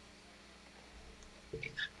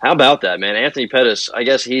 How about that, man? Anthony Pettis, I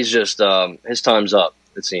guess he's just his time's up,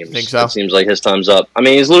 it seems. Think so? It seems like his time's up. I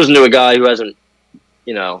mean, he's losing to a guy who hasn't,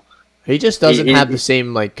 He just doesn't have the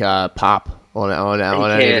same pop on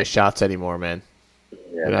any of his shots anymore, man.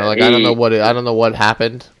 Yeah, I don't know what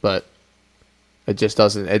happened, but it just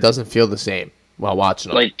doesn't feel the same while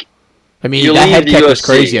watching him. I mean, that head kick was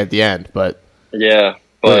crazy at the end, but yeah,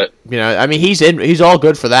 but I mean, he's all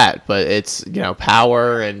good for that, but it's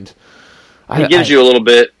power and he gives you a little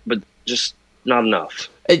bit, but just not enough.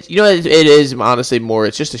 It is honestly more.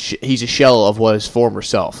 It's just he's a shell of what his former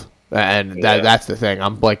self, and that's the thing.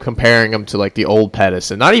 I'm comparing him to the old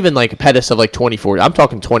Pettis, and not even Pettis of 2014. I'm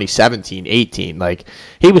talking 2017, 18.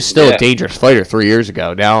 He was still a dangerous fighter 3 years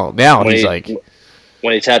ago. Now he's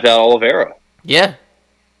when he tapped out Oliveira. Yeah.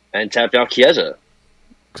 And tapped out Chiesa.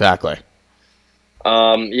 Exactly.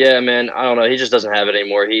 Yeah, man, I don't know. He just doesn't have it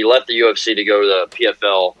anymore. He left the UFC to go to the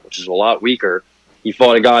PFL, which is a lot weaker. He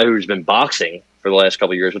fought a guy who's been boxing for the last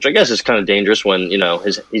couple of years, which I guess is kind of dangerous when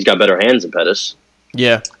he's got better hands than Pettis.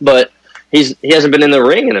 Yeah, but he hasn't been in the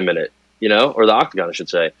ring in a minute, or the octagon, I should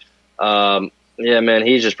say. Yeah, man,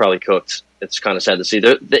 he's just probably cooked. It's kind of sad to see.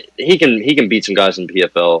 He can beat some guys in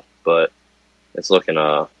PFL, but it's looking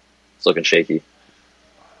shaky.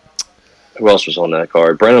 Who else was on that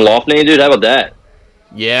card? Brandon Loughnane, dude. How about that?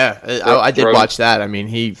 Yeah, I did watch that. I mean,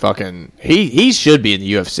 he should be in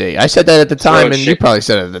the UFC. I said that at the time, and you probably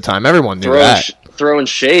said it at the time. Everyone knew that. Throwing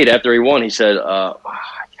shade after he won, he said, I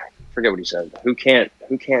forget what he said. Who can't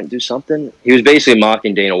do something? He was basically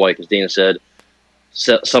mocking Dana White because Dana said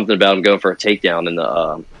something about him going for a takedown in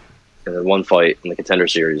the one fight in the Contender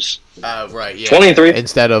Series. Right. Yeah. 20-3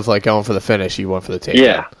 instead of going for the finish, he went for the takedown.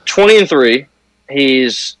 Yeah, 20-3.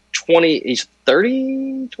 He's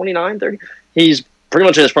 30, 29, 30. He's pretty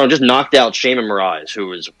much in his prime. Just knocked out Shaman Moraes,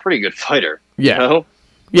 who is a pretty good fighter. Yeah.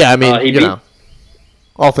 Yeah, I mean,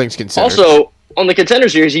 all things considered. Also, on the Contender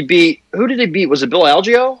Series, he beat... Who did he beat? Was it Bill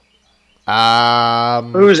Algeo?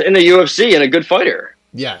 Who's in the UFC and a good fighter.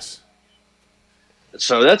 Yes.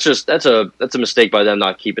 So that's a mistake by them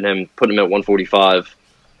not keeping him, putting him at 145,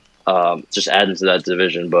 just adding to that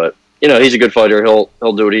division. But, he's a good fighter. He'll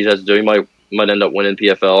do what he has to do. He might end up winning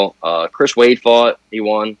PFL. Chris Wade fought. He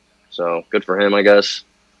won. So good for him, I guess.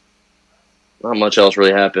 not much else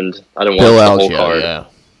really happened. I didn't Bill watch the Algeo, whole card. Yeah.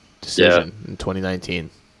 Decision in 2019.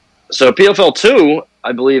 So PFL 2,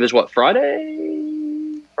 I believe, is what,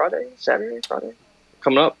 Friday, Saturday,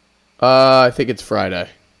 coming up. I think it's Friday.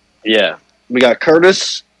 Yeah, we got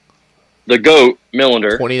Curtis, the GOAT,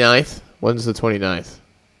 Millender. 29th. When's the 29th?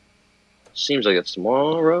 Seems like it's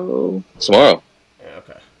tomorrow. Tomorrow. Yeah.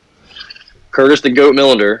 Okay. Curtis, the GOAT,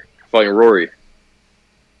 Millender fighting Rory.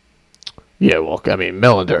 Yeah, well, I mean,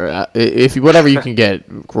 Millender. If whatever you can get,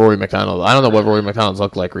 Rory McDonald. I don't know what Rory McDonald's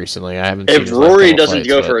looked like recently. I haven't. If Rory doesn't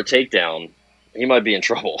go for a takedown, he might be in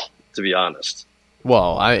trouble. To be honest.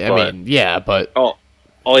 Well, I mean, yeah, but all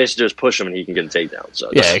he has to do is push him, and he can get a takedown. So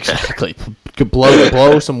yeah, exactly. Could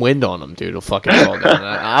blow some wind on him, dude. He'll fucking fall down.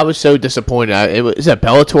 I was so disappointed. Is that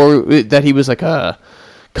Bellator that he was like a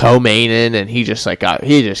co-mainin, and he just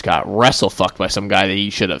got wrestle fucked by some guy that he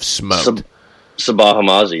should have smoked. Sabah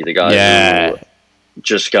Hamazi, the guy who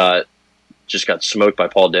just got smoked by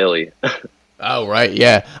Paul Daly. Oh right,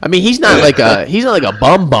 yeah. I mean, he's not like a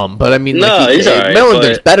bum, but I mean, no, he's all right,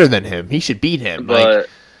 Millender's better than him. He should beat him. But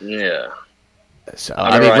yeah. So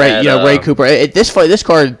I mean, Ray Cooper. This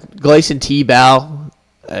card, Gleison Tebow.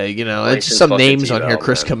 It's just some names on here.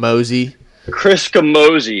 Chris Camozzi,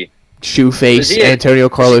 Shoeface, Antonio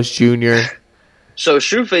Carlos Jr. So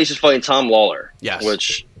Shoeface is fighting Tom Lawler. Yes,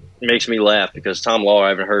 which makes me laugh because Tom Lawler, I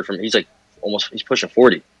haven't heard from. He's pushing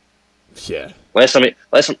 40. Yeah. Last time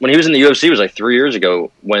when he was in the UFC was like 3 years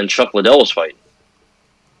ago when Chuck Liddell was fighting.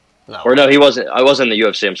 No. Or no, he wasn't. I wasn't in the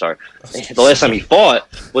UFC. I'm sorry. The last time he fought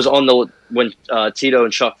was when Tito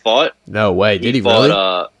and Chuck fought. No way. Did he really?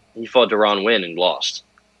 He fought Deron Winn and lost.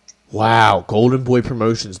 Wow. Golden Boy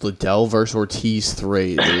Promotions, Liddell versus Ortiz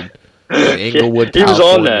 3, dude. Inglewood, he was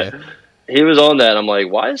on that. He was on that. I'm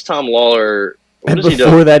like, why is Tom Lawler... And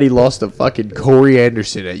before that, he lost to fucking Corey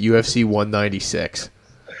Anderson at UFC 196.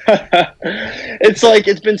 It's like,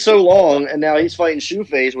 it's been so long, and now he's fighting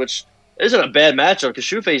Shoeface, which isn't a bad matchup, because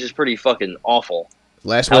Shoeface is pretty fucking awful.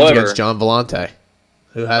 Last one's against John Vellante.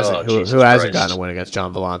 Who hasn't gotten a win against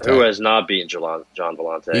John Vellante? Who has not beaten John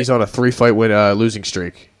Vellante? He's on a 3-fight losing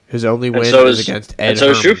streak. His only win is against Ed Herman. And so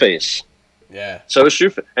is Shoeface. Yeah. So is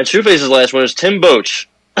Shoeface. And Shoeface's last one is Tim Boach.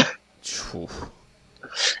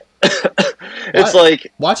 It's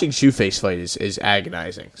like watching Shoeface fight is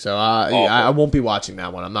agonizing. So I won't be watching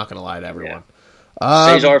that one. I'm not gonna lie to everyone.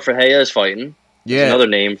 Cesar Ferreira is fighting. Yeah, another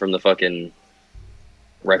name from the fucking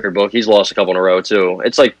record book. He's lost a couple in a row too.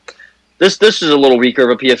 It's like this is a little weaker of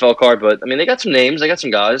a PFL card, but I mean they got some names. They got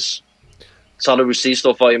some guys. Sado Busi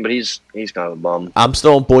still fighting, but he's kind of a bum. I'm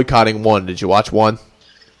still boycotting one. Did you watch one?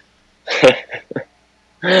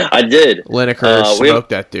 I did. Lineker smoked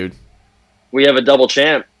that dude. We have a double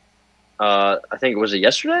champ. I think was it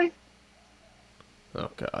yesterday? Oh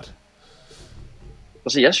God.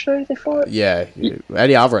 Was it yesterday they fought? Yeah.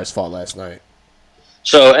 Eddie Alvarez fought last night.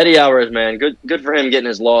 So Eddie Alvarez, man, good for him getting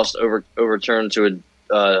his loss overturned to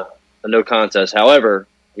a no contest. However,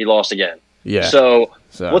 he lost again. Yeah. So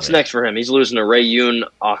what's next for him? He's losing to Ray Yoon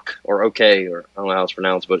Ok or OK, or I don't know how it's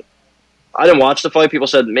pronounced, but I didn't watch the fight. People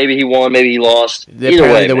said maybe he won, maybe he lost. Either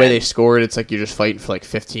way, the way they scored, it's like you're just fighting for like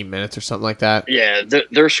 15 minutes or something like that. Yeah,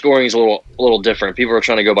 their scoring is a little different. People are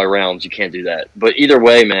trying to go by rounds. You can't do that. But either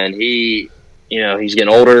way, man, he's getting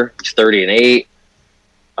older. He's 30-8.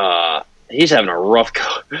 He's having a rough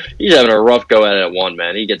go. He's having a rough go at it at one,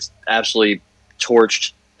 man. He gets absolutely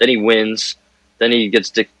torched. Then he wins. Then he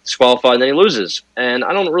gets disqualified. And then he loses. And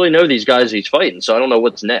I don't really know these guys he's fighting, so I don't know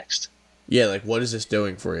what's next. Yeah, like what is this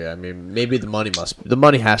doing for you? I mean, maybe the money has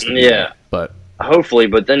to be there, but hopefully.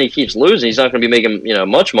 But then he keeps losing. He's not going to be making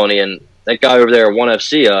much money. And that guy over there at ONE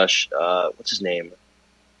FC, what's his name?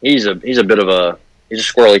 He's a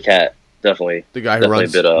squirrely cat, definitely. The guy who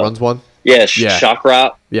runs one. Yeah,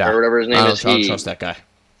 Chakra, or whatever his name is. I don't trust that guy.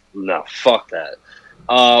 No, fuck that.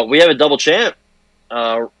 We have a double champ.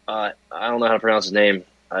 I don't know how to pronounce his name.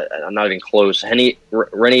 I'm not even close.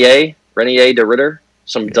 Renier de Ritter.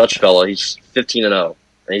 Some Dutch fella. He's 15-0,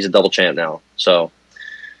 and he's a double champ now. So,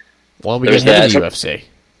 well, we get him in the UFC.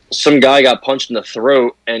 Some guy got punched in the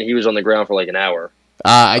throat, and he was on the ground for like an hour.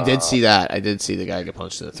 I did see that. I did see the guy get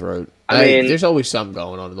punched in the throat. I mean, there's always something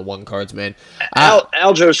going on in the one cards, man.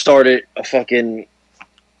 Aljo started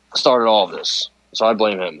all of this, so I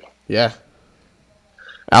blame him. Yeah,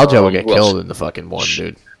 Aljo will get killed in the fucking one,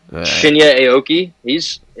 dude. Shinya Aoki,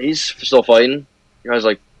 he's still fighting. The guy's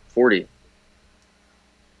like 40.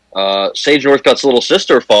 Sage Northcutt's little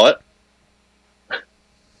sister fought.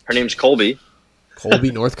 Her name's Colby.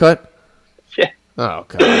 Colby Northcutt? Yeah. Oh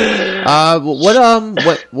god.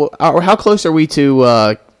 How close are we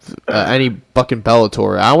to any fucking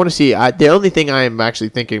Bellator. I want to see. The only thing I am actually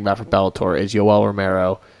thinking about for Bellator is Yoel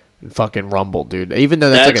Romero and fucking Rumble, dude. Even though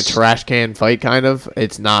that's like a trash can fight, kind of,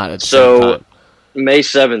 it's not. At the same time. May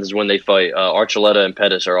 7th is when they fight. Archuleta and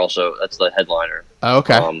Pettis are also. That's the headliner. Oh,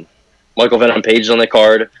 okay. Michael Venom Page is on the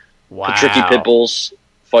card. Wow. Tricky Pitbulls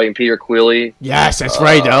fighting Peter Queally. Yes, that's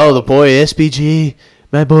right. Oh, the boy SPG.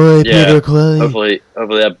 My boy, Peter Queally. Hopefully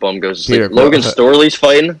that bum goes to sleep. Logan Storley's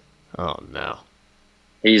fighting. Oh, no.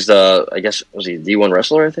 He's, I guess, was he a D1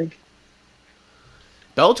 wrestler, I think?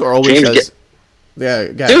 Bellator always does.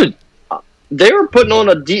 Dude, they were putting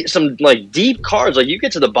on some deep cards. Like, you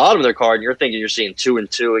get to the bottom of their card, and you're thinking you're seeing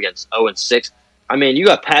 2-2 against 0-6. I mean, you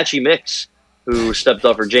got Patchy Mix, who stepped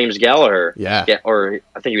up for James Gallagher. Yeah. Or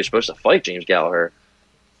I think he was supposed to fight James Gallagher.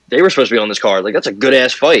 They were supposed to be on this card. Like, that's a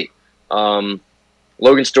good-ass fight.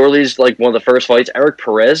 Logan Storley's like one of the first fights. Eric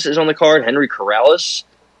Perez is on the card. Henry Corrales.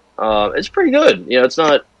 It's pretty good. You know, it's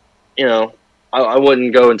not. You know, I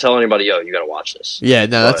wouldn't go and tell anybody, "Yo, you got to watch this." Yeah,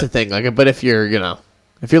 no, that's the thing. Like, but if you're,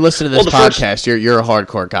 if you're listening to this podcast, you're a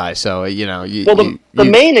hardcore guy. So the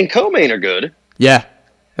main and co-main are good. Yeah.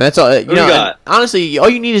 And that's all. You know, honestly, all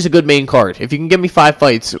you need is a good main card. If you can give me 5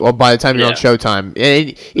 fights, or by the time you're on Showtime,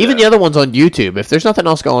 and even the other ones on YouTube, if there's nothing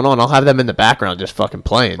else going on, I'll have them in the background just fucking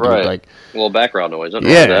playing. Right. Dude. Like a little background noise. Nothing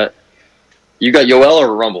wrong with that. You got Yoel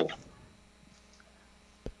or Rumble?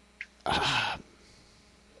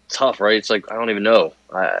 Tough, right? It's like I don't even know.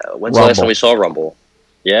 When's the last time we saw Rumble?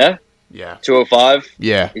 Yeah. Yeah. 205.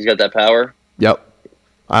 Yeah. He's got that power. Yep.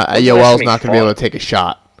 Yoel's not going to be able to take a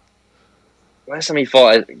shot. Last time he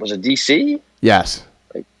fought, was it DC? Yes.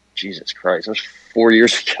 Like, Jesus Christ, that was 4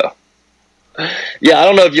 years ago. Yeah, I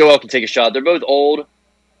don't know if Yoel can take a shot. They're both old.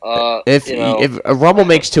 If a Rumble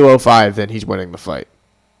makes 205, then he's winning the fight.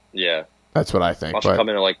 Yeah. That's what I think. Must come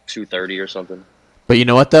in at like 230 or something. But you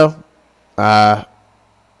know what, though?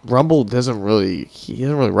 Rumble doesn't really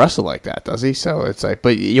wrestle like that, does he? So it's like,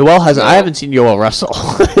 but Yoel hasn't. I haven't seen Yoel wrestle.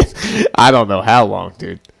 I don't know how long,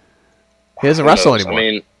 dude. He doesn't wrestle anymore. I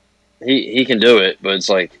mean, he can do it, but it's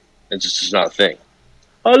like it's just not a thing.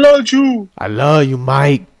 I love you. I love you,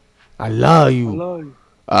 Mike. I love you. I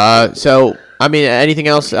love you. So I mean, anything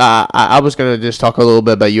else? I was gonna just talk a little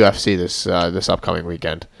bit about UFC this upcoming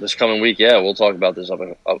weekend. This coming week, yeah, we'll talk about this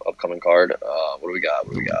upcoming card. What do we got?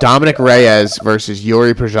 Dominic Reyes versus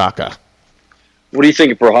Yuri Prochazka. What do you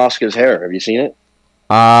think of Prochazka's hair? Have you seen it?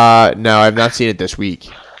 No, I've not seen it this week.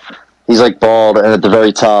 He's like bald, and at the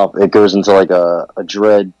very top, it goes into like a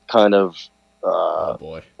dread kind of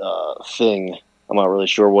thing. I'm not really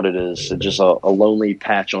sure what it is. It's just a lonely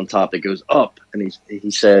patch on top that goes up. And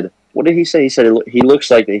he said, what did he say? He said he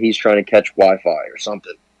looks like that he's trying to catch Wi-Fi or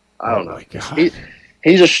something. I don't know. My God.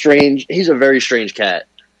 He's a very strange cat.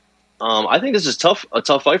 I think this is a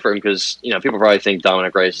tough fight for him because people probably think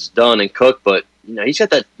Dominic Reyes is done and cooked, but he's got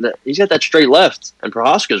that straight left, and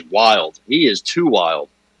Prochazka's wild. He is too wild.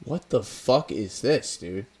 What the fuck is this,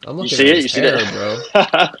 dude? I'm looking at his hair, bro.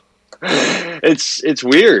 It's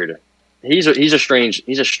weird. He's a strange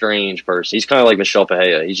person. He's kind of like Michel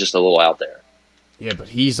Pereira. He's just a little out there. Yeah, but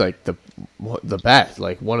he's like the best,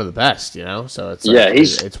 like one of the best, So it's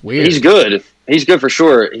it's weird. He's good. He's good for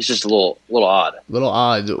sure. He's just a little odd. Little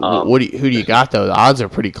odd. Who do you got though? The odds are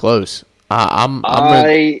pretty close.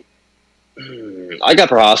 I got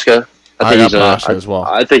Prochazka. I got Prochazka as well.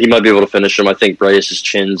 I think he might be able to finish him. I think Reyes'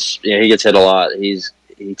 chins. He gets hit a lot. He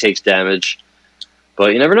takes damage,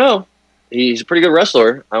 but you never know. He's a pretty good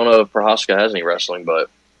wrestler. I don't know if Prochazka has any wrestling,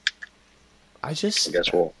 but I guess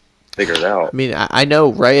we'll figure it out. I mean, I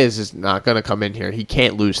know Reyes is not going to come in here. He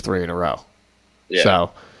can't lose 3 in a row. Yeah.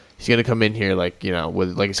 So he's going to come in here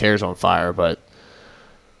with his hair's on fire. But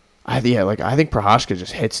I think Prochazka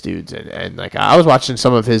just hits dudes, and like I was watching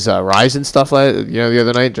some of his Ryzen stuff the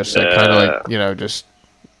other night, just kind of just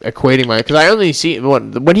equating because I only see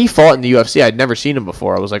when he fought in the UFC, I'd never seen him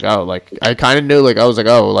before. I was like, oh, like I kind of knew, I was like,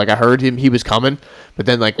 oh, like I heard he was coming, but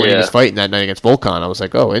then when he was fighting that night against Volkan, I was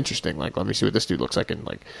like, oh, interesting. Like, let me see what this dude looks like, and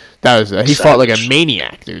that was he fought like a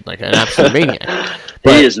maniac, dude, like an absolute maniac.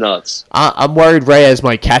 But he is nuts. I'm worried Reyes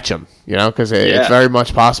might catch him, because it's very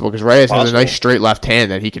much possible because Reyes has a nice straight left hand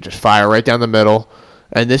that he could just fire right down the middle.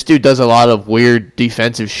 And this dude does a lot of weird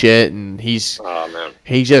defensive shit, and he's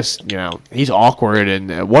just, he's awkward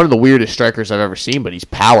and one of the weirdest strikers I've ever seen. But he's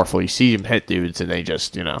powerful. You see him hit dudes, and they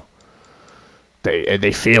just,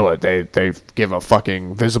 they feel it. They give a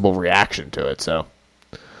fucking visible reaction to it. So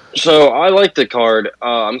I like the card.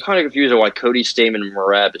 I'm kind of confused on why Cody Stamann and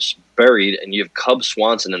Merab is buried, and you have Cub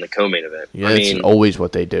Swanson in the co-main event. Yeah, it's always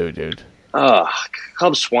what they do, dude.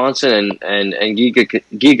 Cub Swanson and Giga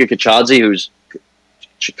Chikadze, who's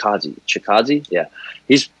Chikadze, yeah.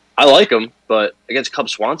 He's I like him, but against Cub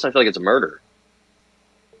Swanson, I feel like it's a murder.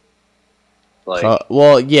 Like,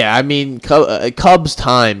 well, yeah, I mean, Cubs'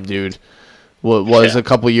 time, dude, was a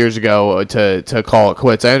couple years ago to call it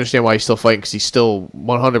quits. I understand why he's still fighting because he's still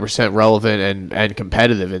 100% relevant and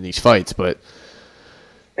competitive in these fights. But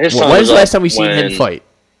when's the last time we seen him fight?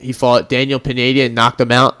 He fought Daniel Pineda and knocked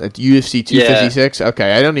him out at UFC 256. Yeah.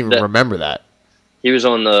 Okay, I don't even remember that. He was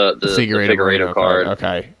on the Figueiredo card.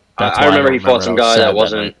 Okay, I remember he fought some guy that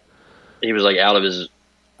wasn't. He was like out of his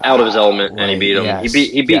element, and he beat him. Yes,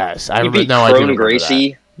 he beat Kron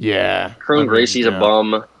Gracie. Yeah, Kron Gracie's a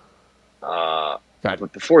bum.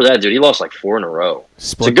 But before that, dude, he lost like 4 in a row.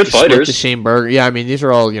 Good fighters. To Shane Burger. Yeah, I mean these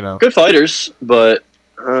are all good fighters, but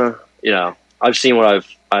I've seen what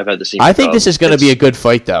I've had to see. I think this is going to be a good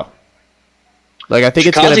fight, though. Like I think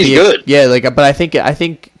it's going to be good. but I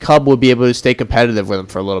think Cub will be able to stay competitive with him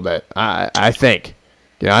for a little bit. I think.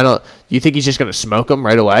 I don't. Do you think he's just going to smoke him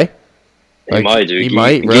right away? He might, dude. He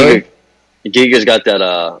might, really? Giga's got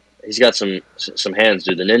that, he's got some hands,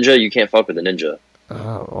 dude. The Ninja, you can't fuck with the Ninja.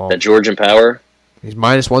 That Georgian power. He's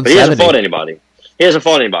minus 170. But he hasn't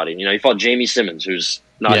fought anybody. He fought Jamie Simmons, who's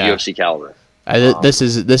not UFC caliber. This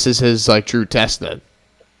is his, like, true test, then.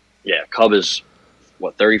 Yeah, Cub is,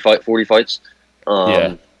 40 fights?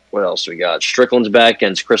 What else do we got? Strickland's back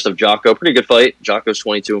against Krzysztof Jotko. Pretty good fight. Jotko's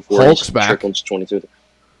 22-4. Hulk's back. Strickland's 22. The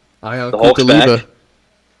Hulk's back.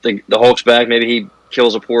 The Hulk's back. Maybe he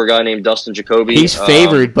kills a poor guy named Dustin Jacoby. He's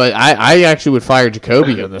favored, but I actually would fire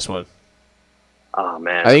Jacoby on this one. Oh,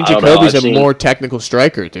 man. I think Jacoby's a more technical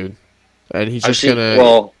striker, dude. And he's just going to...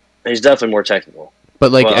 Well, he's definitely more technical.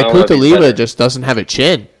 But, like, Kutaliba just doesn't have a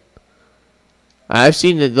chin. I've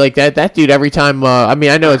seen it, like, that dude every time... I mean,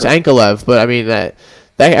 I know it's Ankalev, but, I mean, that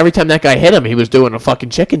every time that guy hit him, he was doing a fucking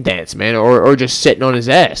chicken dance, man, or just sitting on his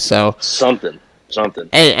ass, so... Something.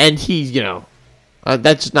 And he's,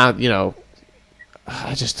 that's not,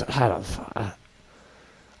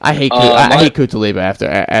 I hate Kutaliba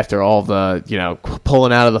after all the,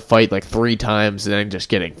 pulling out of the fight like 3 times and then just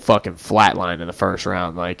getting fucking flatlined in the first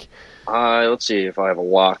round. Like, let's see if I have a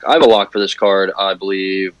lock. I have a lock for this card. I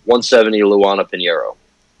believe 170 Luana Pinheiro.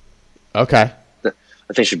 Okay. I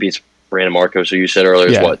think she beats Brandon Marcos, who you said earlier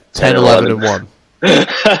is what? 10, 11, and 1.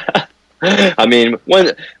 I mean,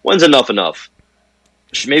 when's enough?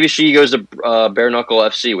 Maybe she goes to Bare Knuckle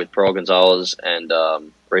FC with Pearl Gonzalez and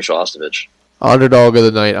Rachel Ostovich. Underdog of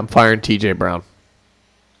the night. I'm firing TJ Brown.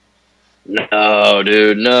 No,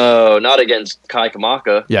 dude. No. Not against Kai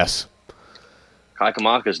Kamaka. Yes. Kai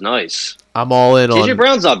Kamaka's nice. I'm all in on... TJ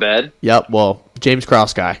Brown's not bad. Yep. Well, James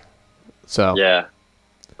Krause guy. So. Yeah.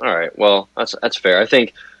 All right. Well, that's fair. I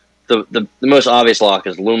think the most obvious lock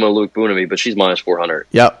is Luma Luke Bunami, but she's minus 400.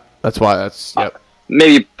 Yep. That's why that's... Yep.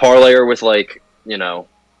 Maybe parlay her with, like,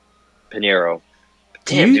 Pinheiro.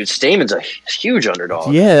 Damn, dude, Stamen's a huge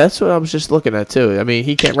underdog. Yeah, that's what I was just looking at, too. I mean,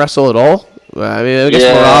 he can't wrestle at all. I mean, I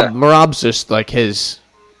guess Merab's just, like, his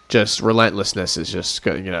just relentlessness is just,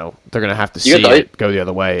 they're going to have to see it go the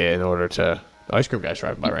other way in order to... The ice cream guy's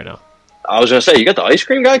driving by right now. I was going to say, you got the ice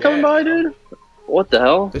cream guy coming by, dude? What the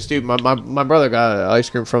hell? This dude, my brother got ice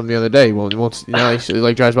cream from the other day. He wants, he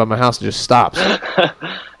like drives by my house and just stops.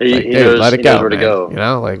 He knows, let it go,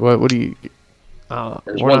 man. Like, what do you...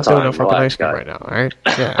 we're not doing no fucking ice cream right now, all right?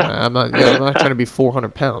 Yeah, I'm not trying to be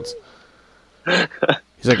 400 pounds.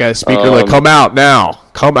 He's like, a speaker, like, come out now.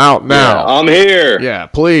 Yeah, I'm here. Yeah,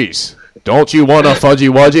 please. Don't you want a fudgy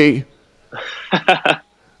wudgy?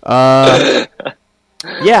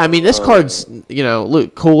 Yeah, I mean, this card's,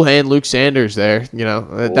 Cool Hand Luke Sanders there.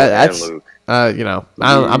 That's Luke.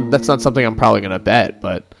 That's not something I'm probably going to bet,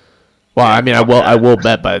 but... Well, I mean, I will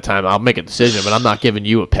bet by the time I'll make a decision, but I'm not giving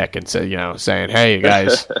you a pick and saying, hey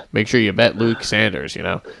guys, make sure you bet Luke Sanders,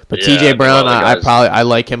 But TJ Brown, I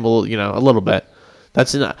like him a little bit.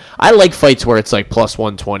 I like fights where it's like plus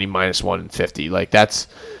 120, minus 150. Like that's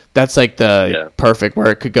like the perfect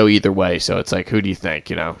where it could go either way. So it's like, who do you think?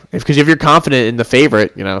 Because if you're confident in the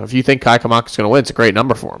favorite, if you think Kai Kamaka's going to win, it's a great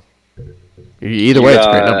number for him. Either way, it's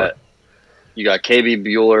a great number. You got KB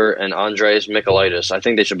Bueller and Andres Michaelitis. I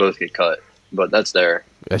think they should both get cut, but that's there.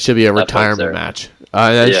 That should be a retirement match.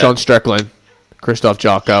 And then Sean Strickland, Krzysztof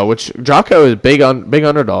Jotko, which Jotko is big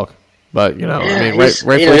underdog, but I mean,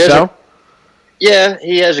 rightfully so. Yeah,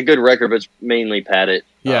 he has a good record, but it's mainly padded.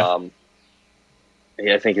 Yeah.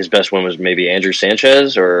 I think his best win was maybe Andrew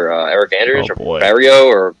Sanchez or Eric Anders or Barrio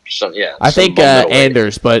or something. Yeah, I think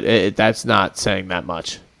Anders, but that's not saying that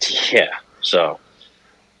much. Yeah. So.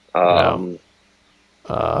 Who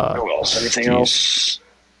else? Anything else?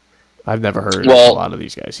 I've never heard of a lot of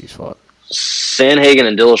these guys he's fought. Sandhagen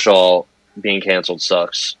and Dillashaw being canceled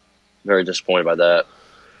sucks. Very disappointed by that.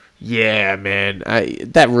 Yeah, man.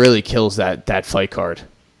 That really kills that fight card.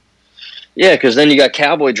 Yeah, because then you got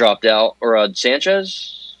Cowboy dropped out, or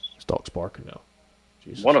Sanchez? This dog's barking now.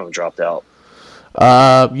 Jesus. One of them dropped out.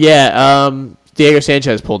 Diego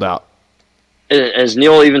Sanchez pulled out. Is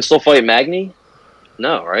Neal even still fighting Magny?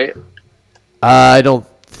 No, right? I don't.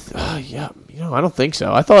 I don't think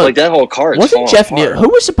so. I thought like that whole card wasn't Jeff Neal. Who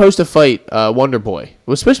was supposed to fight Wonder Boy? It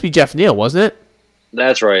was supposed to be Jeff Neal, wasn't it?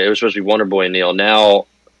 That's right. It was supposed to be Wonder Boy and Neal. Now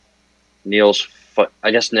Neal's.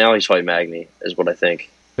 I guess now he's fighting Magny, is what I think.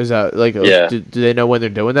 Is that like? Yeah. Do they know when they're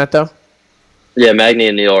doing that though? Yeah, Magny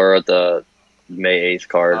and Neal are at the May 8th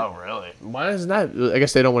card. Oh, really? Why isn't that? I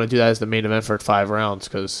guess they don't want to do that as the main event for 5 rounds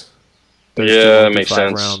because. Yeah, it makes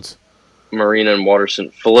sense. Rounds. Marina and Watterson,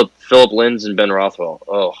 Philip Lins and Ben Rothwell.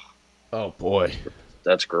 Oh boy,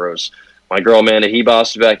 that's gross. My girl Amanda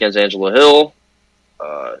Hebos is back against Angela Hill.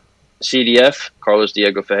 CDF Carlos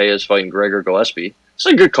Diego Ferreira is fighting Gregor Gillespie. It's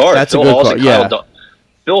a good card. That's a good card. Yeah.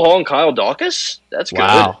 Phil Hall and Kyle Dawkins. That's good.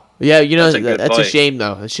 Wow. Yeah, that's a shame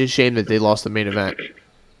though. It's just a shame that they lost the main event.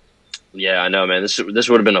 Yeah, I know, man. This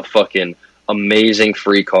would have been a fucking amazing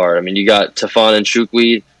free card. I mean, you got Tafan and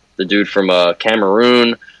Chukwi, the dude from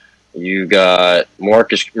Cameroon. You got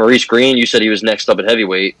Maurice Green. You said he was next up at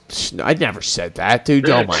heavyweight. I never said that, dude.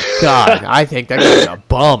 Oh my god, I think that guy's a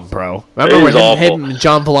bum, bro. Remember when him and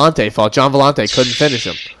John Vellante fought? John Vellante couldn't finish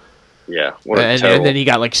him. Yeah, and then he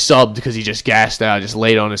got like subbed because he just gassed out, just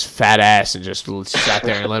laid on his fat ass and just sat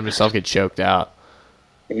there and let himself get choked out.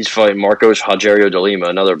 He's fighting Marcos Rogerio de Lima,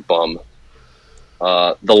 another bum.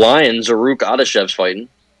 The Lions, Aruk Adashev's fighting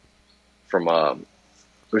from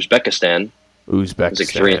Uzbekistan. He's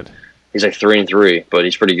like 3-3, but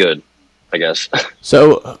he's pretty good, I guess.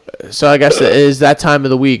 So I guess it is that time of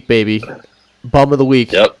the week, baby. Bum of the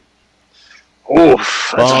week. Yep.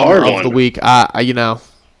 Oof, that's a hard one. Bum of the week.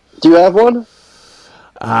 Do you have one?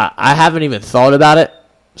 I haven't even thought about it,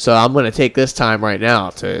 so I'm going to take this time right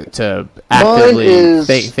now to actively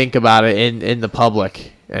think about it in the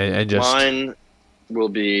public and just. Mine will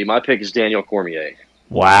be, my pick is Daniel Cormier.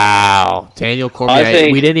 Wow, Daniel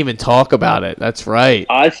Cormier. We didn't even talk about it. That's right.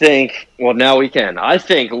 I think, well, now we can. I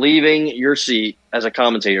think leaving your seat as a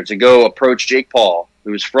commentator to go approach Jake Paul,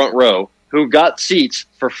 who's front row, who got seats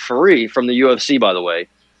for free from the UFC, by the way,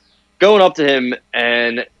 going up to him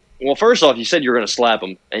and, well, first off, you said you were going to slap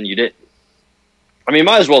him, and you didn't. I mean,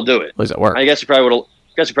 might as well do it. What does that work? I guess he probably would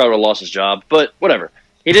have lost his job, but whatever.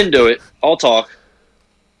 He didn't do it. All talk.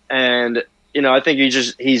 And I think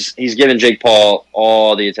he's giving Jake Paul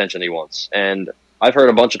all the attention he wants. And I've heard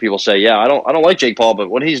a bunch of people say, yeah, I don't like Jake Paul, but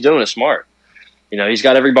what he's doing is smart. He's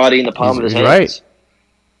got everybody in the palm of his hands. Right.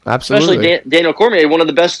 Absolutely. Especially Daniel Cormier, one of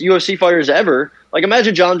the best UFC fighters ever. Like,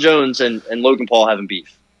 imagine John Jones and Logan Paul having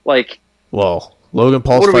beef. Like, well, Logan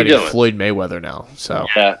Paul's fighting Floyd Mayweather now. So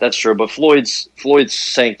yeah, that's true. But Floyd's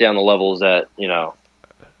sank down the levels that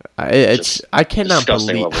I cannot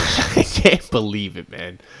believe. I can't believe it,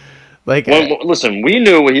 man. Like, listen, we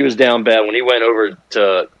knew he was down bad when he went over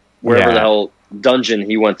to wherever the hell dungeon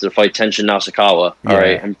he went to fight Tenshin Nasukawa. All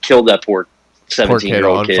right, and killed that poor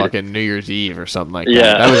 17-year-old kid on fucking New Year's Eve or something like that.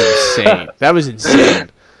 Yeah, that was insane. That was insane.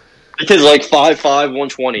 The kid's like 5'5",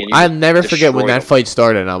 120. I'll never forget when that fight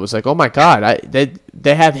started. And I was like, oh my god,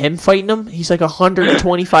 they have him fighting him. He's like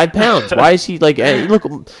 125 pounds. Why is he like? He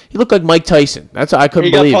looked like Mike Tyson. That's I couldn't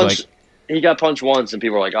believe. He got punched once, and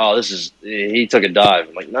people were like, "Oh, he took a dive."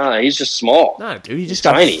 I'm like, "Nah, he's just small." Nah, dude, he just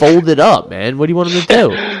got folded up, man. What do you want him to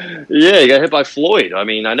do? Yeah, he got hit by Floyd. I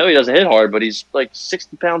mean, I know he doesn't hit hard, but he's like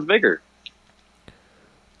 60 pounds bigger.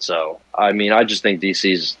 So, I mean, I just think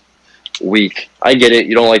DC's weak. I get it.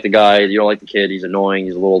 You don't like the guy. You don't like the kid. He's annoying.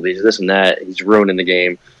 He's he's this and that. He's ruining the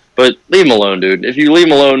game. But leave him alone, dude. If you leave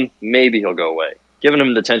him alone, maybe he'll go away. Giving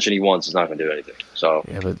him the attention he wants is not going to do anything. So,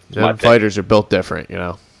 yeah, but them fighters are built different,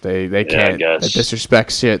 They can't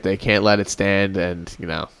disrespect shit. They can't let it stand, and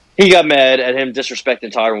he got mad at him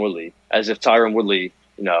disrespecting Tyron Woodley, as if Tyron Woodley,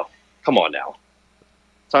 come on now,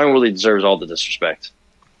 Tyron Woodley deserves all the disrespect.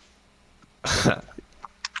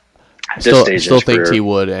 Still think T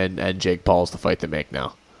Wood and Jake Paul's the fight to make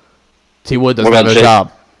now. T Wood doesn't have a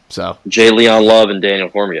job, so Jay Leon Love and Daniel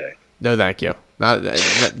Cormier. No, thank you.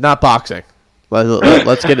 Not boxing.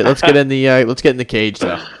 Let's get it. Let's get in the cage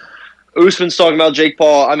though. Usman's talking about Jake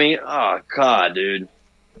Paul. I mean, oh god, dude,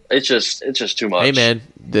 it's just too much. Hey man,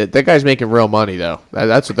 that guy's making real money though.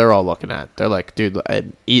 That's what they're all looking at. They're like, dude,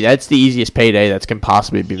 that's the easiest payday that can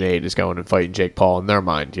possibly be made is going and fighting Jake Paul in their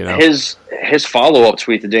mind. His follow-up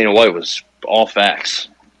tweet to Dana White was all facts.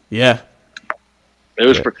 Yeah, it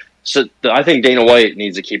was. Yeah. So I think Dana White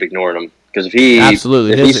needs to keep ignoring him because if he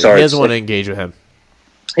absolutely he doesn't want to engage with him.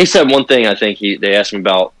 He said one thing. I think they asked him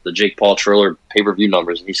about the Jake Paul Triller pay-per-view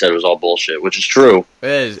numbers, and he said it was all bullshit, which is true. It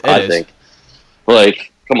is. I think.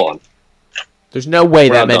 Like, come on. There's no way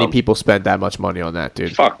that many people spent that much money on that,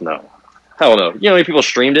 dude. Fuck no. Hell no. You know how many people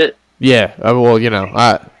streamed it? Yeah. Well,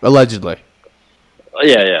 allegedly.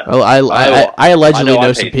 Yeah. I allegedly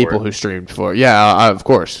know some people who streamed for it. Yeah, of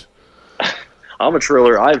course. I'm a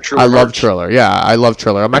Triller. I have Triller. I love Triller. Yeah, I love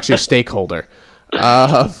Triller. I'm actually a stakeholder.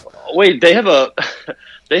 Wait, they have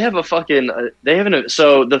a fucking,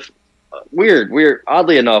 so the weird,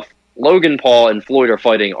 oddly enough, Logan Paul and Floyd are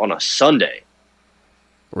fighting on a Sunday.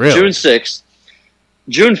 Really? June 6th.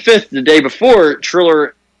 June 5th, the day before,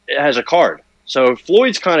 Triller has a card. So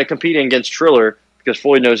Floyd's kind of competing against Triller because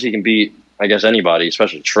Floyd knows he can beat, I guess, anybody,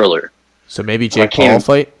 especially Triller. So maybe Jake Paul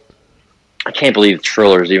fight? I can't believe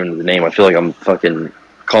Triller is even the name. I feel like I'm fucking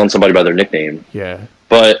calling somebody by their nickname. Yeah.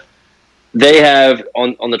 But they have,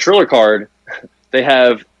 on the Triller card, they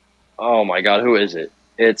have, oh my God, who is it?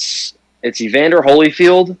 It's Evander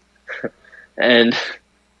Holyfield, and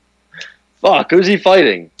fuck, who's he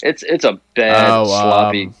fighting? It's a bad,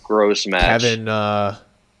 sloppy, gross match.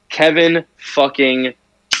 Kevin fucking,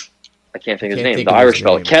 I can't think of his name. The Irish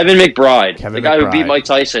fella, Kevin McBride, the guy who beat Mike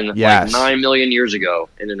Tyson like 9 million years ago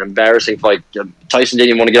in an embarrassing fight. Tyson didn't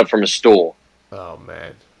even want to get up from his stool. Oh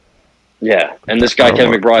man. Yeah, and this guy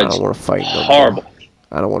Kevin McBride's horrible.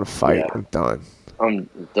 I don't want to fight. Yeah. I'm done. I'm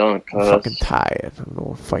done. I'm fucking tired. I don't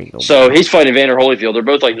want to fight no more. So he's fighting Evander Holyfield. They're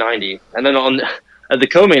both like 90, and then the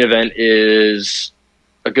co-main event is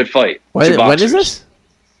a good fight. When is this?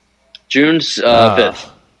 June 5th.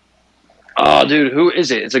 Oh, dude, who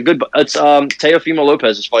is it? It's Teofimo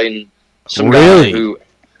Lopez is fighting some guy who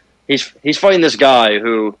he's fighting this guy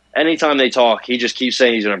who anytime they talk, he just keeps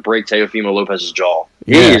saying he's going to break Teofimo Lopez's jaw.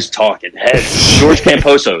 Yeah. He is talking heavy. George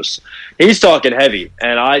Camposos, he's talking heavy,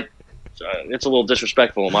 and it's a little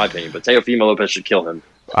disrespectful in my opinion, but Teofimo Lopez should kill him.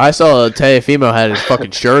 I saw Teofimo had his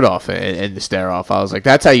fucking shirt off in the stare-off. I was like,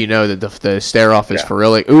 that's how you know that the stare-off is for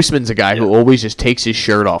real. Like, Usman's a guy who always just takes his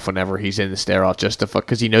shirt off whenever he's in the stare-off just to fuck,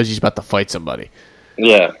 because he knows he's about to fight somebody.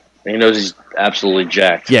 Yeah, he knows he's absolutely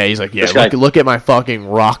jacked. Yeah, he's like, look at my fucking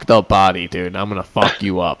rocked-up body, dude, and I'm going to fuck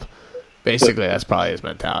you up. Basically, that's probably his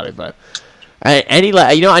mentality, but...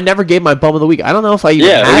 I never gave my bum of the week. I don't know if I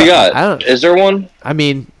even who you got? Is there one? I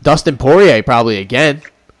mean, Dustin Poirier probably again.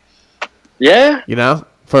 Yeah?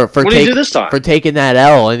 For what did he do this time? For taking that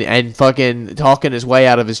L and fucking talking his way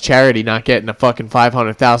out of his charity not getting a fucking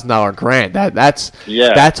 $500,000 grant. That's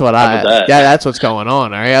what's going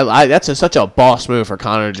on. All right, that's such a boss move for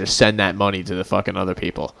Conor to just send that money to the fucking other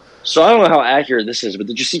people. So I don't know how accurate this is, but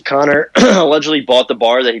did you see Conor allegedly bought the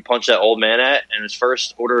bar that he punched that old man at, and his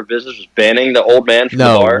first order of business was banning the old man from the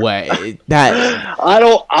bar? No way. That I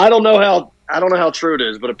don't know how true it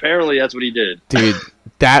is, but apparently that's what he did. Dude,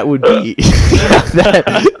 that would be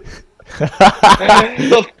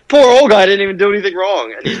The poor old guy didn't even do anything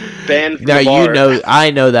wrong, and he's banned from the bar.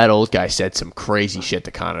 I know that old guy said some crazy shit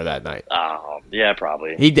to Conor that night. Yeah,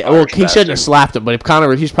 probably. He shouldn't have slapped him, but if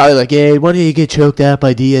Conor, he's probably like, "Hey, why don't you get choked out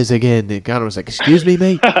by Diaz again?" And Conor was like, "Excuse me,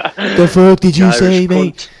 mate. The fuck did you say,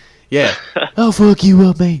 mate?" Yeah. I'll fuck you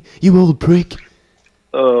up, mate. You old prick.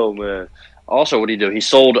 Oh man. Also, what did he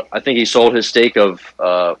do? I think he sold his stake of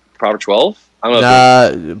Proper 12. I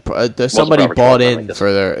don't know. Somebody bought in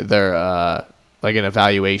for their like an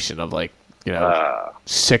evaluation of like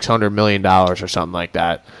 $600 million or something like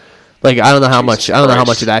that. Like I don't know how much. I don't know how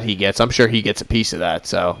much of that he gets. I'm sure he gets a piece of that.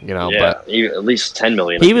 So but at least $10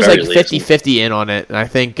 million. He was like 50-50 in on it, and I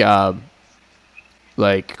think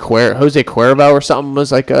like Jose Cuervo or something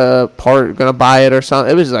was like a part gonna buy it or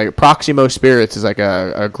something. It was like Proximo Spirits is like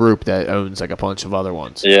a group that owns like a bunch of other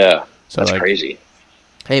ones. Yeah, so that's crazy.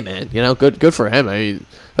 Hey man, good for him. I mean,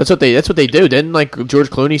 that's what they did. Didn't like George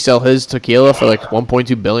Clooney sell his tequila for like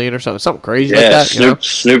 $1.2 billion or something crazy like that?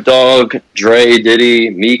 Snoop Dogg, Dre, Diddy,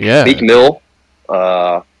 Meek Mill.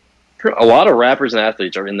 A lot of rappers and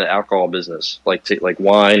athletes are in the alcohol business, like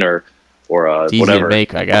wine or it's easy whatever. To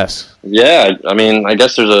make, I guess. Yeah, I mean, I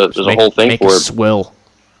guess there's a whole thing for it. Swill.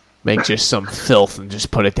 Make just some filth and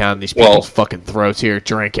just put it down these people's fucking throats. Here,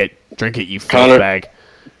 drink it, you filth bag.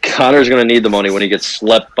 Connor's going to need the money when he gets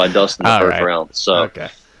slept by Dustin in the first round. So. Okay.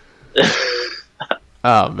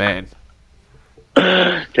 Oh, man.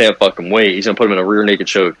 Can't fucking wait. He's going to put him in a rear naked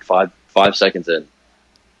choke 5 seconds in.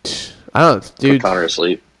 I don't, dude. Put Conor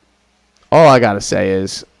asleep. All I got to say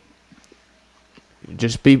is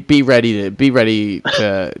just be ready to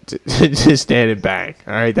stand and bang.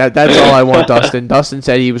 All right? That's all I want, Dustin. Dustin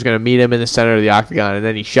said he was going to meet him in the center of the octagon, and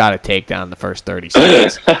then he shot a takedown the first 30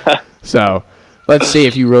 seconds. So... let's see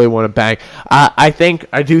if you really want to bang. I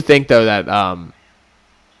do think though that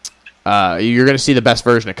you're going to see the best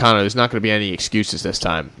version of Conor. There's not going to be any excuses this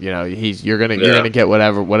time. You know, you're going to get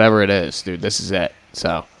whatever it is, dude. This is it.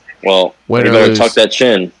 So, well, you better tuck that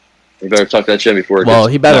chin. You better tuck that chin before.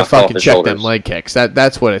 He better fucking check them leg kicks.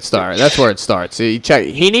 That's what it starts. That's where it starts.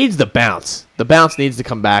 He needs the bounce. The bounce needs to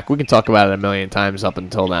come back. We can talk about it a million times up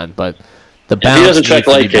until then, but the bounce he doesn't check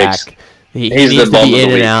leg kicks. He needs to be in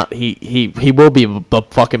and out. He will be the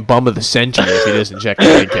fucking bum of the century if he doesn't check the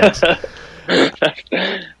leg kicks.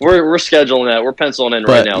 We're scheduling that. We're penciling in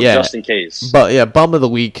right now, just in case. But yeah, bum of the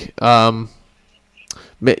week. I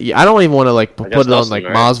don't even want to put it on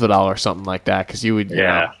Masvidal or something like that because you would.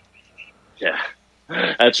 Yeah.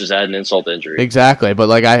 That's just adding insult to injury. Exactly, but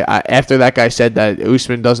I after that guy said that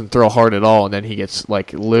Usman doesn't throw hard at all, and then he gets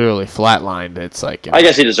literally flatlined. It's I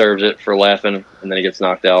guess he deserves it for laughing, and then he gets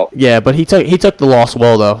knocked out. Yeah, but he took the loss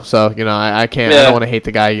well though, so I can't. I don't want to hate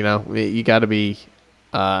the guy. You got to be.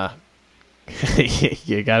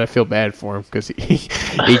 You got to feel bad for him because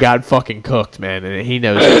he got fucking cooked, man, and he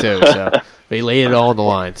knows it too. So they laid it all on the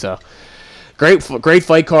line. So. Great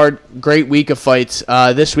fight card. Great week of fights.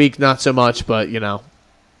 This week, not so much, but we got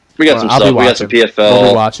some stuff. We got some PFL.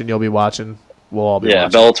 We'll be watching. You'll be watching. We'll all be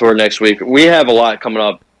watching. Bellator next week. We have a lot coming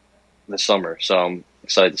up this summer, so I'm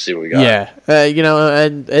excited to see what we got. Yeah,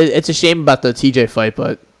 and it's a shame about the TJ fight,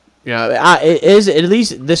 but it is at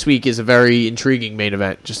least this week is a very intriguing main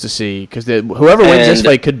event just to see because whoever wins this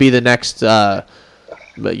fight could be the next,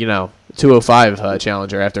 205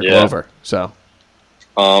 challenger after Glover. So.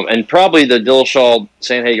 And probably the Dillashaw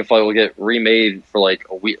Sandhagen fight will get remade for a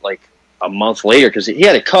week, a month later, because he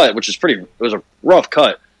had a cut, which is it was a rough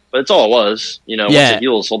cut, but it's all it was. Once it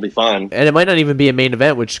heals, he'll be fine. And it might not even be a main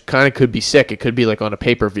event, which kind of could be sick. It could be on a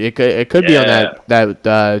pay-per-view. It could be on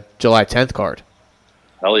that July 10th card.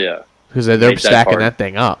 Hell yeah. Because they're stacking that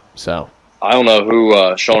thing up, so. I don't know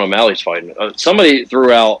who Sean O'Malley's fighting. Somebody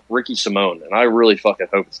threw out Ricky Simone, and I really fucking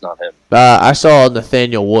hope it's not him. I saw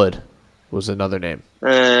Nathaniel Wood was another name.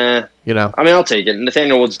 I mean, I'll take it.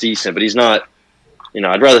 Nathaniel Wood's decent, but he's not.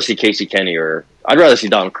 I'd rather see Casey Kenny or I'd rather see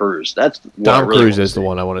Dom Cruz. Dom Cruz is the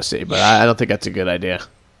one I want to see, but I don't think that's a good idea.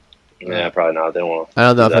 Yeah, probably not. They don't want. I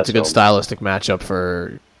don't know if that's a good stylistic matchup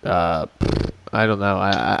for. I don't know.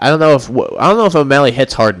 I don't know if O'Malley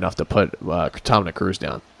hits hard enough to put Dominic Cruz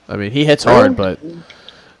down. I mean, he hits hard, but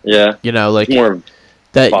yeah, more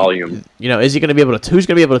that volume. Is he going to be able to? Who's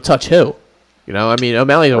going to be able to touch who? I mean,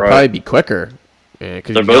 O'Malley will probably be quicker. They're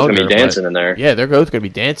both going to be dancing in there. Yeah, they're both going to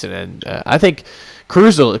be dancing, and I think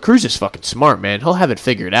Cruz is fucking smart, man. He'll have it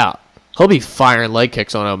figured out. He'll be firing leg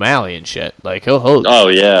kicks on O'Malley and shit. He'll. Oh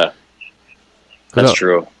yeah, that's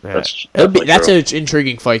true. Yeah. That's an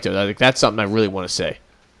intriguing fight, though. I think that's something I really want to see.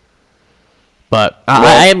 But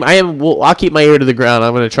I'll keep my ear to the ground.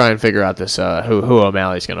 I'm going to try and figure out this who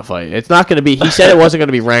O'Malley's going to fight. It's not going to be. He said it wasn't going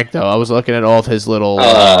to be ranked though. I was looking at all of his little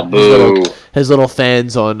his little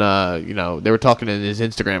fans on they were talking in his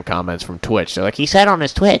Instagram comments from Twitch. They're like, he said on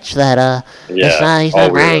his Twitch that he's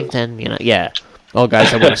not ranked, and all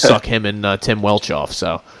guys, I want to suck him and Tim Welch off.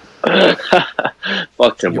 So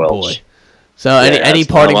fuck Tim Welch. Boy. So any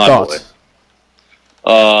parting thoughts?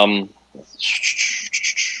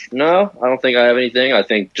 No, I don't think I have anything. I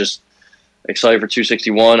think just excited for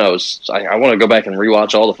 261. I want to go back and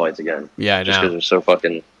rewatch all the fights again. Yeah, I know. Just because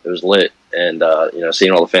it was lit, and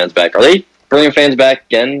seeing all the fans back. Are they bringing fans back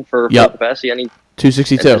again for capacity?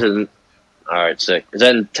 262. All right, sick. Is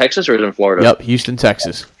that in Texas or is it in Florida? Yep, Houston,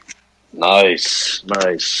 Texas. Nice.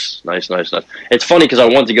 It's funny because I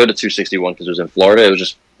wanted to go to 261 because it was in Florida. It was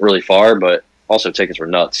just really far, but also tickets were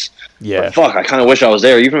nuts. Yeah. But fuck, I kind of wish I was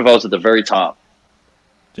there, even if I was at the very top.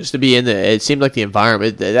 Just to be in it seemed like the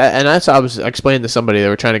environment, and that's I was explaining to somebody they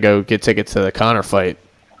were trying to go get tickets to the Conor fight,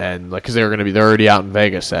 and because they're already out in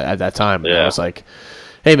Vegas at that time. And I was like,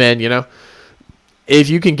 hey man, if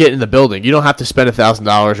you can get in the building, you don't have to spend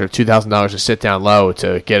 $1,000 or $2,000 to sit down low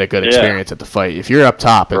to get a good experience at the fight. If you're up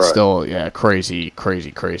top, it's still crazy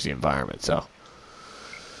environment. So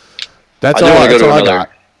that's all I got.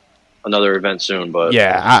 Another event soon, but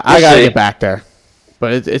I gotta get back there.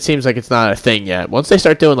 But it seems like it's not a thing yet. Once they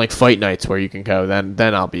start doing fight nights where you can go,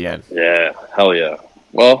 then I'll be in. Yeah, hell yeah.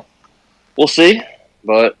 Well, we'll see.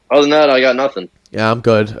 But other than that, I got nothing. Yeah, I'm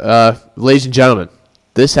good. Ladies and gentlemen,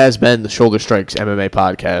 this has been the Shoulder Strikes MMA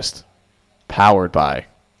podcast, powered by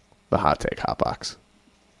the Hot Take Hotbox.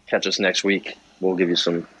 Catch us next week. We'll give you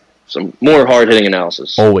some more hard-hitting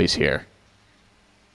analysis. Always here.